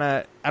while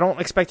to I don't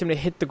expect him to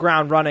hit the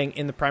ground running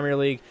in the Premier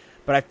League,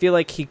 but I feel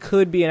like he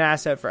could be an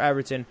asset for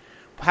Everton.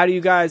 How do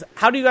you guys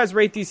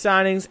rate these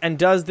signings, and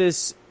does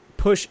this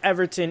push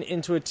Everton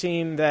into a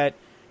team that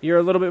you're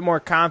a little bit more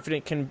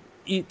confident can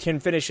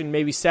finish in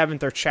maybe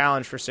 7th or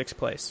challenge for 6th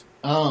place?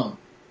 I'm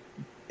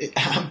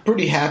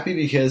pretty happy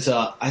because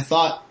I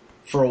thought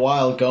for a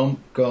while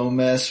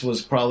Gomez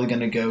was probably going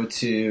to go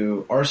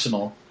to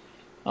Arsenal,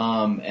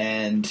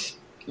 and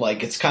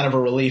like it's kind of a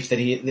relief that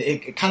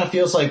it kind of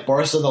feels like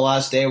Barca the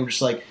last day were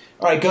just like,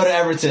 all right, go to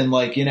Everton,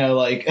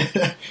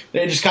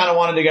 they just kind of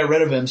wanted to get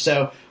rid of him.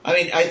 So I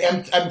mean,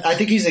 I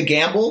think he's a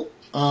gamble.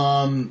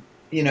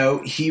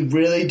 He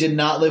really did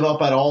not live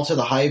up at all to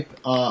the hype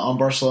on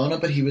Barcelona,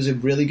 but he was a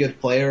really good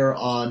player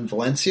on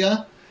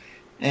Valencia.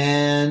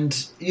 And,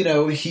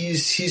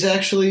 he's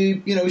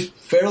actually, he's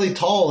fairly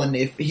tall, and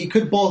if he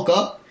could bulk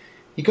up,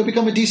 he could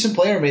become a decent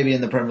player maybe in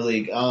the Premier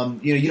League.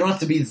 You don't have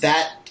to be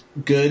that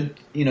good,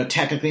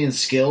 technically and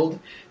skilled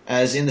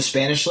as in the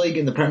Spanish League,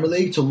 in the Premier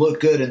League, to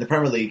look good in the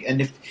Premier League. And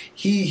if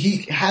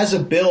he has a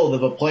build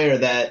of a player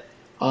that,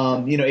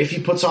 if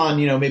he puts on,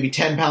 maybe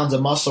 10 pounds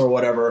of muscle or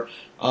whatever,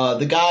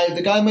 the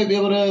guy might be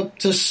able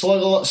to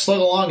slug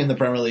along in the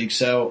Premier League.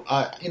 So,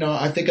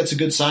 I think that's a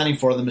good signing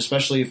for them,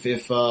 especially if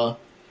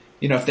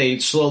they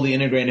slowly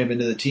integrate him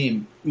into the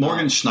team.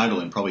 Morgan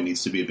Schneiderlin probably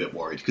needs to be a bit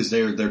worried because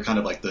they're kind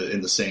of like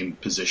in the same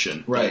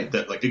position, right?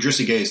 That like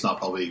Idrissa Gueye is not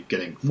probably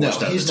getting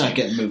forced out. No, he's not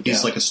getting moved. He's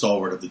out. like a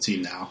stalwart of the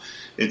team now.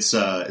 It's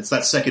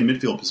that second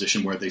midfield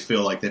position where they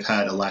feel like they've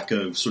had a lack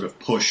of sort of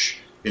push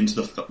into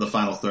the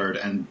final third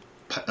and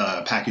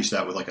package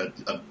that with like a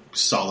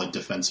solid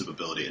defensive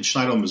ability. And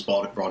Schneiderlin was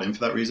brought in for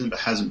that reason, but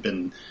hasn't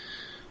been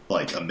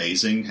like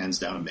amazing, hands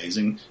down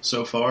amazing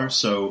so far.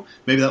 So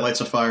maybe that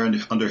lights a fire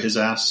under his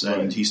ass,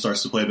 and he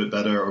starts to play a bit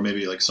better. Or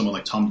maybe like someone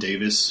like Tom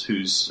Davis,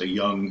 who's a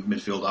young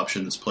midfield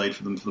option that's played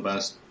for them for the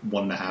past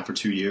 1.5 or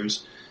 2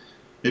 years.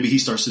 Maybe he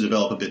starts to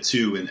develop a bit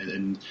too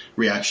in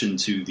reaction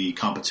to the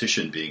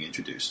competition being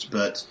introduced.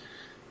 But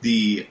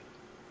the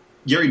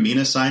Yerry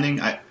Mina signing,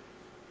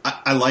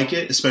 I like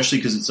it, especially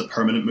because it's a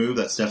permanent move.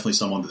 That's definitely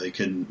someone that they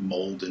can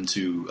mold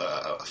into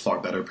a far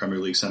better Premier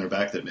League centre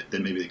back that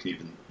maybe they can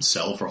even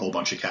sell for a whole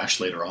bunch of cash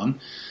later on.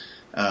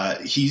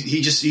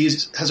 He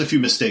has a few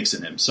mistakes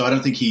in him, so I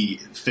don't think he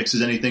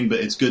fixes anything. But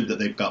it's good that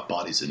they've got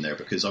bodies in there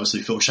because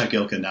obviously Phil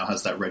Shaquille now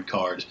has that red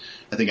card.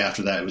 I think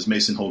after that it was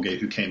Mason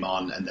Holgate who came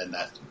on, and then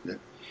that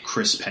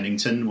Chris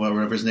Pennington,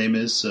 whatever his name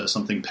is,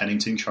 something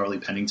Pennington, Charlie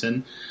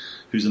Pennington,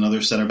 who's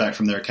another center back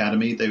from their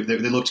academy. They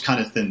looked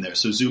kind of thin there.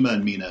 So Zuma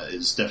and Mina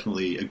is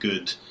definitely a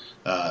good,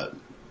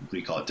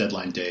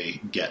 deadline day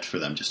get for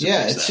them.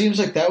 Seems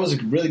like that was a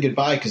really good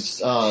buy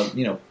because,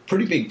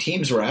 pretty big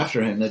teams were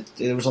after him.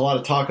 There was a lot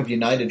of talk of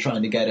United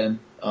trying to get him.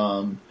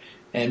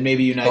 And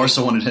maybe United...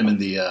 Barca wanted him in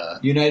the...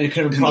 United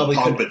couldn't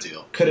offer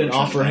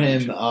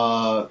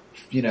deal.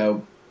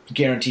 him,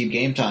 guaranteed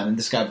game time, and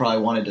this guy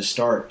probably wanted to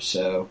start.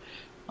 So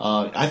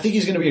I think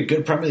he's going to be a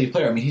good Premier League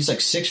player. I mean, he's like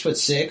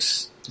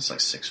 6'6". He's like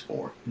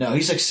 6'4". No,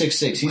 he's like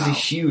 6'6". He's a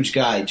huge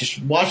guy.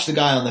 Just watch the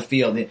guy on the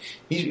field.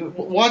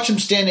 Watch him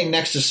standing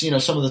next to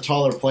some of the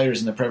taller players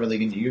in the Premier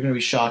League, and you're going to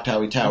be shocked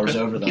how he towers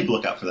over them. Keep a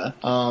lookout for that.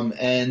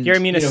 And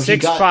Yerry Mina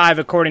 6'5",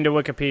 according to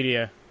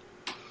Wikipedia.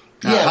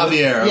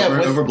 Javier,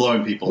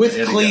 overblowing people.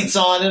 With cleats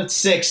on, it's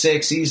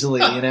 6'6",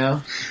 easily,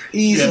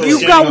 Easily.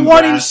 You've got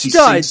 1-inch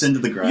studs.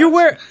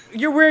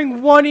 You're wearing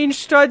 1-inch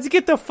studs.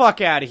 Get the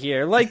fuck out of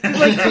here. Like come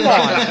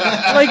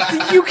on.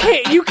 Like, you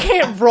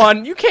can't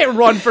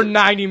run for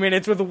 90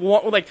 minutes with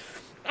one,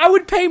 I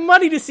would pay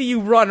money to see you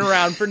run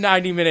around for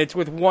 90 minutes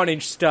with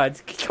 1-inch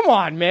studs. Come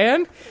on,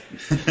 man.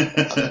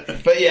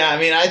 But yeah, I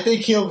mean, I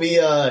think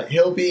I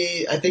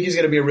think he's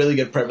going to be a really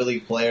good Premier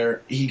League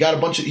player. He got a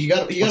bunch of, he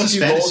got a few goals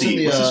in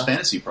the... What's his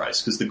fantasy price?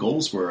 Because the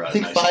goals were, I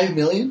think nice. $5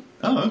 million.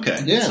 Oh,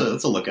 okay. Yeah. So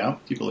that's a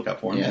lookout. Keep a lookout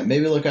for him. Yeah,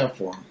 maybe look out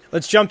for him.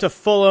 Let's jump to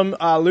Fulham.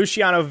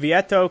 Luciano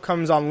Vieto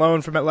comes on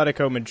loan from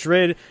Atletico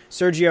Madrid.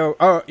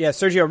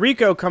 Sergio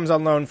Rico comes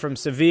on loan from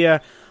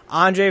Sevilla.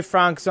 Andre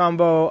Frank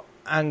Zombo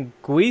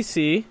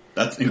Anguissa.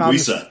 That's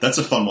Anguissa. That's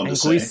a fun one to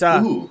say.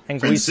 Ooh, Anguissa.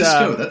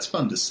 Francisco. That's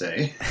fun to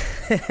say.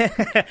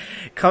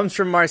 Comes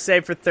from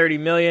Marseille for $30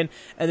 million,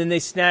 and then they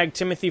snagged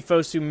Timothy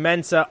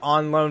Fosu-Mensah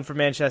on loan from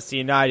Manchester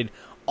United.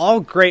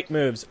 All great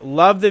moves.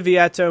 Love the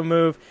Vieto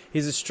move.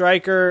 He's a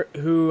striker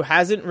who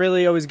hasn't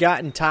really always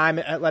gotten time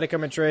at Atletico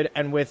Madrid,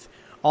 and with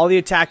all the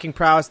attacking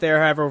prowess they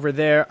have over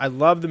there, I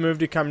love the move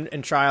to come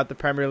and try out the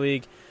Premier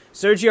League.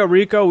 Sergio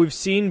Rico, we've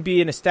seen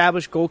be an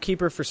established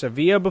goalkeeper for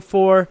Sevilla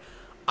before.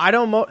 I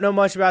don't know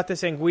much about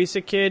this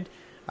Anguissa kid.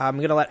 I'm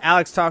going to let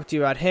Alex talk to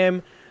you about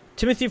him.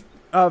 Timothy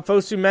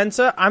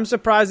Fosu-Mensah, I'm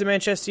surprised that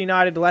Manchester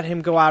United let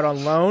him go out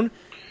on loan.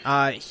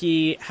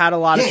 He had a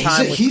lot of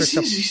time with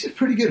Crystal. He's a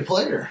pretty good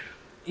player.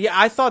 Yeah,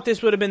 I thought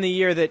this would have been the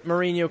year that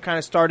Mourinho kind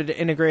of started to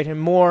integrate him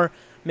more,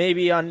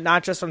 maybe on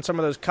not just on some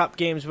of those cup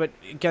games, but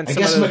against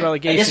some of those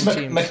relegation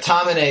teams.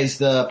 McTominay is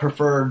the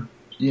preferred,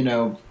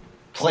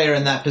 player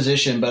in that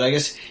position, but I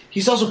guess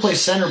he's also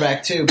plays center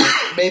back too. But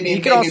maybe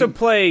he could also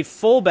play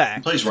fullback.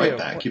 He plays right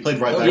back. He played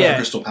right back for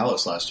Crystal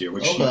Palace last year,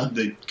 which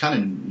they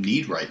kind of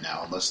need right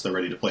now, unless they're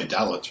ready to play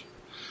Dalot,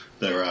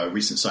 their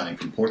recent signing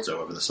from Porto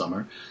over the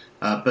summer.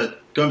 But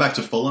going back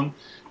to Fulham,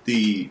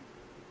 the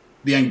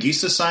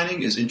Anguissa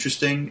signing is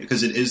interesting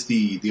because it is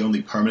the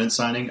only permanent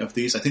signing of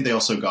these. I think they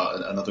also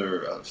got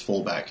another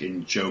fullback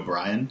in Joe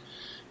Bryan.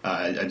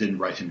 I didn't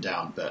write him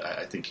down, but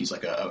I think he's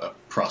like a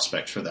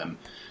prospect for them.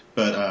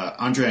 But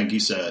Andre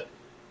Anguissa,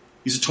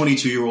 he's a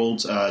 22-year-old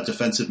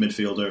defensive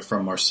midfielder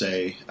from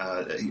Marseille.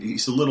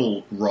 He's a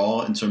little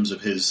raw in terms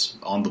of his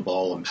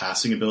on-the-ball and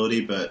passing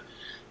ability, but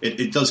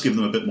it does give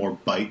them a bit more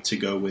bite to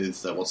go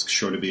with what's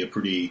sure to be a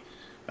pretty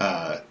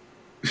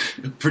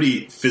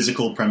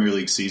physical Premier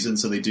League season.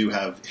 So they do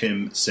have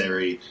him,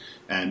 Seri,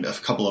 and a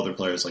couple other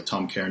players like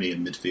Tom Kearney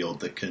in midfield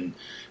that's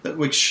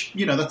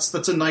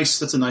a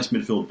nice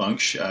midfield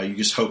bunch. You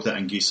just hope that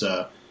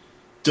Anguissa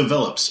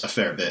develops a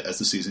fair bit as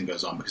the season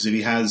goes on, because if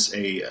he has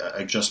a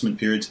adjustment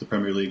period to the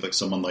Premier League, like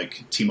someone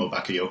like Timo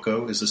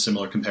Bakayoko is a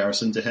similar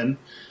comparison to him,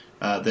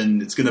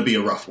 then it's going to be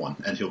a rough one,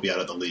 and he'll be out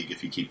of the league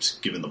if he keeps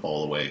giving the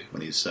ball away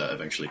when he's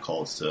eventually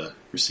called to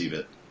receive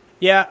it.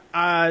 Yeah,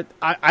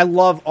 I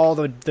love all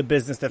the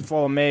business that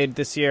Fulham made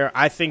this year.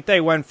 I think they're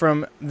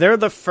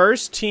the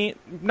first team,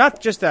 not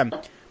just them,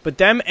 but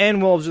them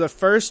and Wolves are the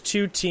first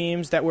two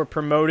teams that were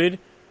promoted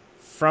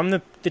from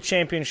the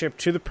Championship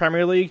to the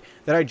Premier League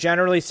that I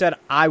generally said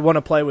I want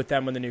to play with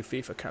them when the new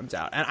FIFA comes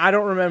out. And I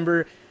don't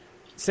remember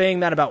saying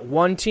that about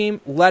one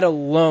team, let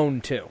alone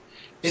two.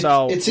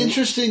 It's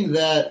interesting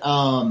that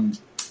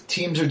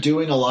teams are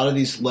doing a lot of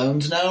these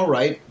loans now,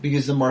 right?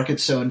 Because the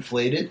market's so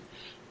inflated.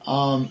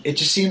 It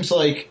just seems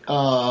like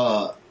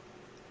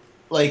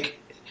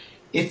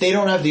if they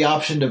don't have the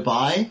option to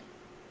buy,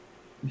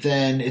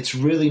 then it's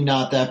really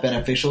not that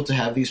beneficial to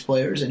have these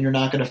players, and you're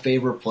not going to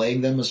favor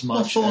playing them as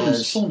much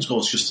as... Fulham's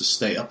goal is just to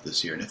stay up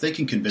this year, and if they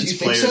can Do convince you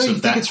think players so? You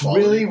of think that it's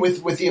quality... really,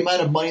 with the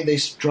amount of money they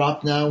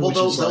dropped now, Well,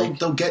 which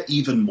they'll get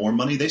even more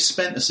money. They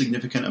spent a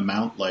significant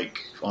amount,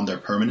 on their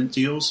permanent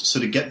deals.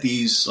 So to get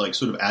these,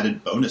 sort of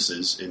added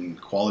bonuses in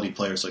quality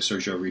players like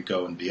Sergio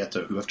Rico and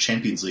Vieto, who have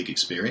Champions League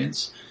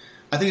experience,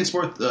 I think it's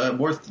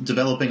worth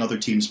developing other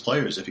teams'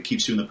 players. If it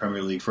keeps you in the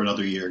Premier League for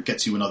another year,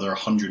 gets you another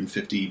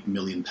 £150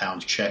 million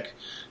check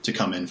to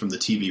come in from the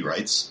TV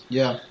rights.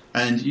 Yeah.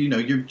 And, you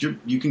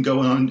can go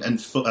on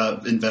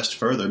and invest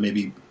further,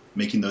 maybe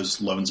making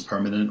those loans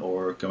permanent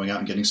or going out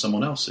and getting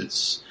someone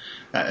else.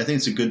 I think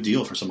it's a good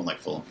deal for someone like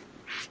Fulham.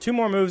 2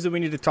 more moves that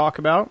we need to talk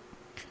about.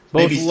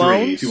 Both Maybe 3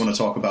 loans. if you want to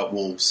talk about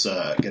Wolves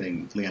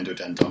getting Leander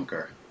Den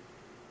Donker.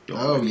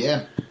 Oh,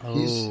 yeah.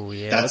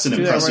 That's an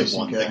impressive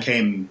one that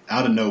came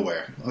out of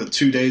nowhere.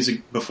 2 days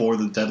before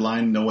the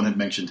deadline, no one had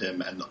mentioned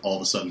him, and all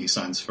of a sudden he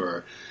signs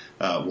for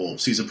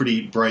Wolves. He's a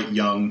pretty bright,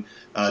 young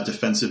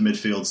defensive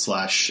midfield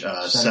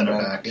 / center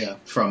back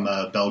from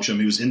Belgium.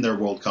 He was in their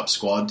World Cup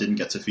squad, didn't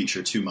get to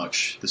feature too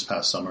much this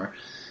past summer.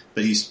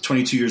 But he's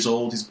 22 years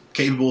old. He's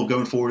capable of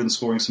going forward and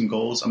scoring some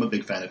goals. I'm a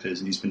big fan of his,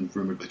 and he's been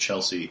rumored with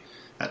Chelsea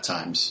at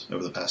times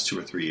over the past 2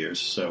 or 3 years.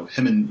 So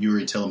him and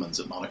Yuri Tillemans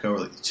at Monaco are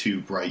the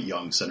 2 bright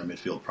young center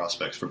midfield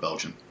prospects for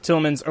Belgium.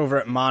 Tillemans over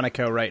at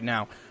Monaco right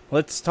now.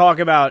 Let's talk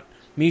about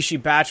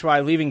Michy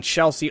Batshuayi leaving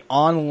Chelsea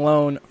on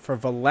loan for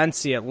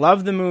Valencia.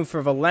 Love the move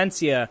for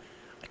Valencia.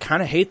 I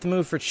kind of hate the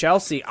move for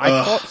Chelsea. I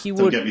thought he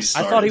would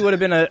have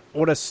been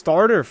a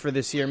starter for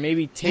this year.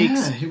 Maybe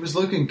he was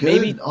looking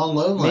good on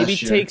loan last year. Maybe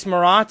takes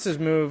Morata's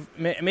move.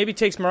 Maybe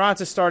takes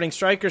Morata's starting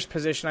striker's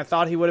position. I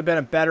thought he would have been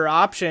a better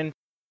option.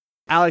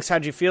 Alex,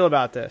 how'd you feel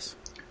about this?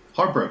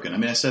 Heartbroken. I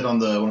mean, I said on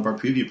one of our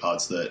preview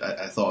pods that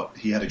I thought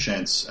he had a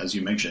chance, as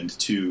you mentioned,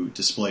 to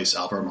displace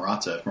Alvaro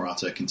Morata if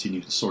Morata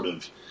continued to sort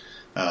of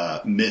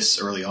miss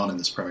early on in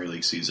this Premier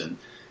League season.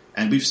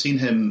 And we've seen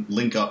him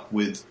link up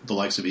with the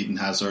likes of Eden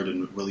Hazard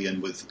and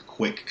Willian with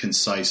quick,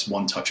 concise,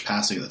 one-touch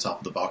passing at the top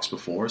of the box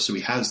before, so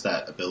he has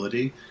that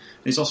ability.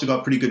 And he's also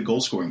got pretty good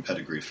goal-scoring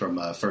pedigree from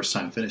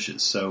first-time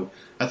finishes. So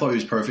I thought he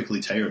was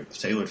perfectly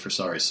tailored for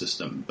Sarri's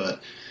system,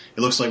 but it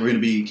looks like we're going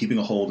to be keeping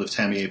a hold of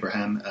Tammy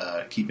Abraham,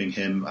 keeping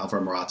him,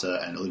 Alvaro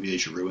Morata, and Olivier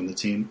Giroud in the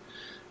team.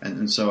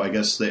 And so I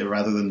guess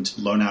rather than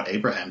loan out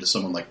Abraham to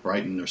someone like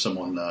Brighton or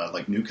someone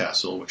like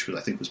Newcastle, which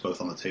I think was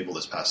both on the table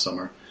this past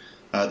summer,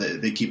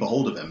 they keep a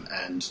hold of him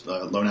and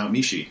loan out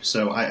Michy.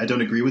 So I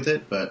don't agree with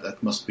it, but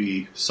that must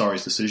be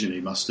Sarri's decision.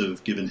 He must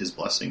have given his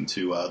blessing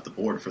to the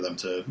board for them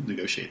to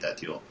negotiate that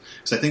deal.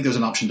 Because I think there's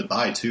an option to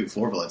buy, too,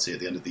 for Valencia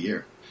at the end of the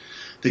year.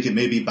 I think it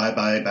may be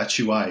bye-bye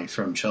Batshuayi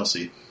from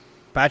Chelsea.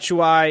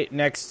 Batshuayi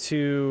next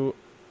to...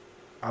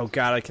 Oh,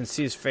 God, I can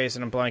see his face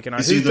and I'm blanking on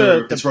it's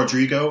either it's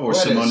Rodrigo or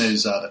Simone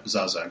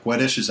Zaza.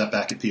 Guedes is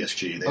back at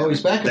PSG.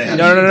 He's back at PSG.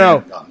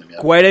 No.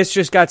 Guedes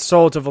just got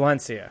sold to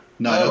Valencia.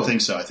 No, I don't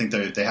think so. I think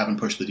they haven't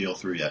pushed the deal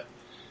through yet.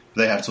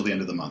 They have till the end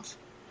of the month.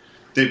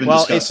 They've been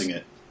discussing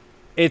it.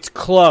 It's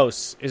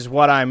close, is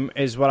what I'm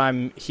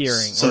hearing.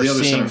 So the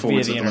other center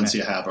forwards that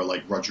Valencia have are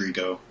like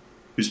Rodrigo,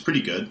 who's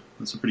pretty good.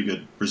 That's a pretty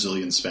good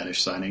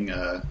Brazilian-Spanish signing.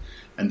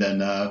 And then,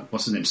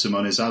 what's his name?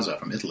 Simone Zaza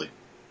from Italy.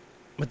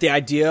 With the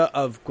idea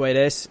of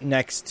Guedes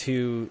next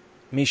to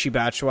Michy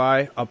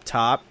Batshuayi up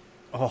top,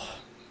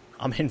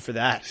 I'm in for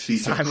that.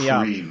 Sign me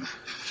up.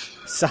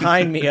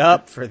 Sign me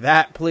up for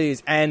that,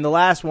 please. And the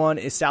last one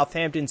is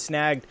Southampton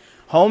snagged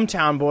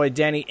hometown boy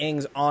Danny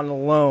Ings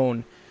on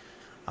loan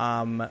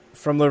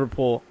from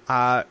Liverpool.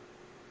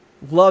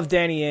 Love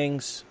Danny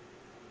Ings.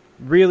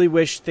 Really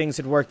wish things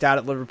had worked out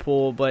at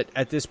Liverpool, but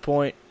at this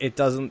point,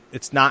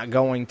 it's not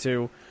going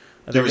to.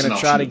 There was an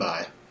option to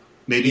buy.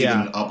 Maybe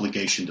even an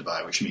obligation to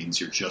buy, which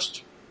means you're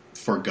just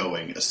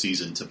foregoing a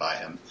season to buy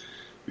him,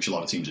 which a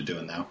lot of teams are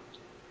doing now.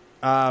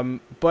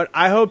 But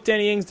I hope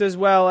Danny Ings does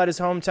well at his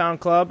hometown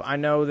club. I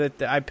know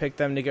that I picked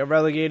them to get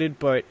relegated,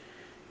 but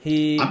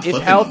I'm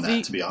flipping on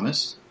that, to be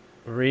honest.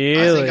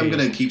 Really? I think I'm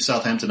going to keep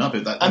Southampton up.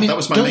 That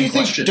was my main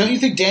question. Don't you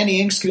think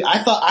Danny Ings could... I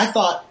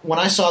thought when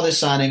I saw this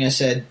signing, I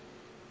said,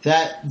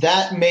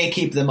 that may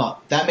keep them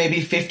up. That may be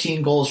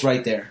 15 goals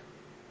right there.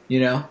 You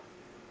know?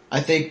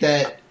 I think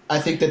that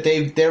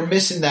they're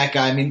missing that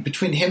guy. I mean,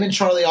 between him and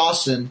Charlie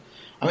Austin,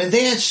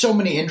 they had so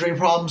many injury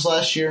problems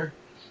last year.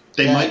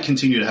 They might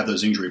continue to have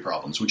those injury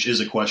problems, which is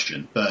a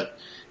question. But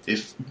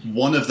if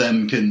one of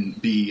them can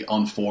be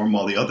on form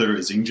while the other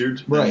is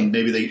injured, then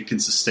maybe they can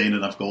sustain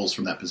enough goals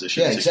from that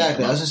position. Yeah,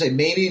 exactly. I was going to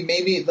say,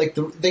 maybe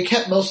they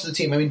kept most of the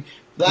team. I mean,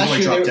 last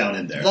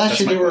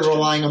year they were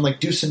relying on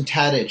Dusan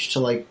Tadic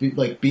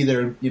to be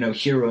their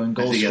hero and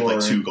goal scorer. He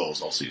had 2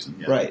 goals all season.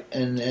 Yeah. Right,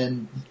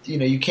 and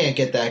you can't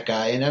get that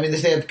guy. And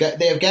they have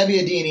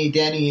Gabbiadini,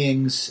 Danny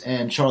Ings,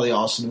 and Charlie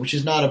Austin, which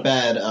is not a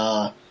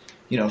bad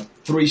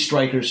 3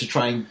 strikers to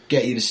try and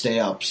get you to stay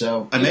up.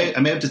 So I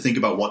may have to think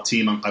about what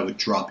team I would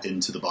drop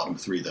into the bottom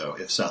 3 though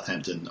if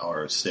Southampton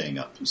are staying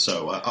up.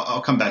 So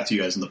I'll come back to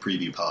you guys in the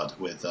preview pod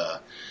with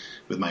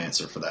my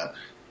answer for that.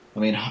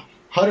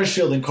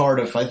 Huddersfield and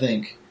Cardiff, I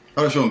think,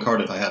 Huddersfield and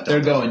Cardiff I have down.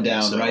 They're going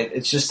down, so. Right?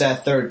 It's just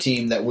that third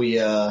team that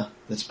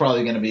that's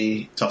probably going to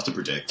be tough to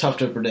predict. Tough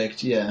to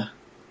predict, yeah.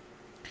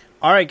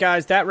 All right,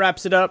 guys, that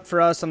wraps it up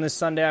for us on this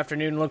Sunday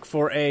afternoon. Look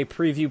for a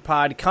preview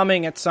pod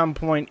coming at some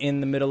point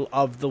in the middle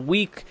of the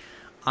week.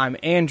 I'm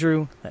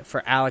Andrew.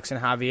 For Alex and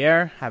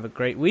Javier, have a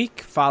great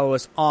week. Follow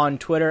us on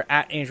Twitter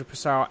at Andrew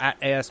Pissarro, at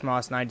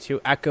ASMoss92,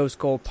 at Ghost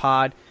Goal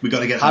Pod. We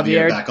got to get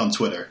Javier back on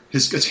Twitter.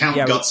 His account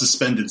got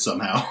suspended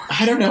somehow.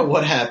 I don't know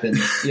what happened.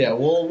 Yeah,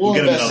 we'll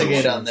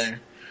investigate on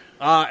there.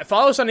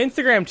 Follow us on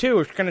Instagram, too.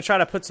 We're going to try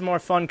to put some more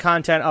fun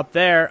content up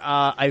there.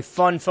 A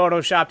fun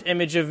Photoshopped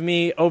image of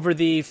me over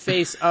the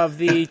face of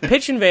the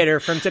pitch invader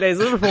from today's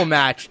Liverpool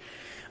match,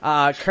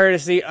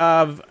 courtesy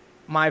of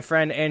my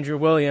friend Andrew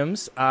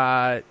Williams.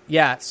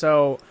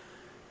 So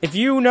if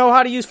you know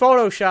how to use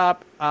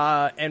Photoshop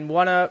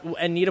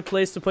and need a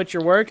place to put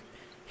your work,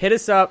 hit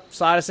us up,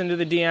 slide us into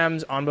the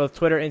DMs on both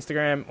Twitter,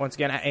 Instagram, once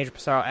again at Andrew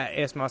Pissarro, at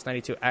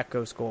ASMoss92, at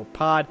Ghost Goal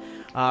Pod.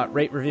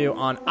 Rate, review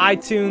on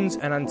iTunes,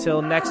 and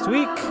until next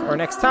week, or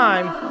next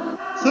time,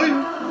 see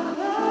you.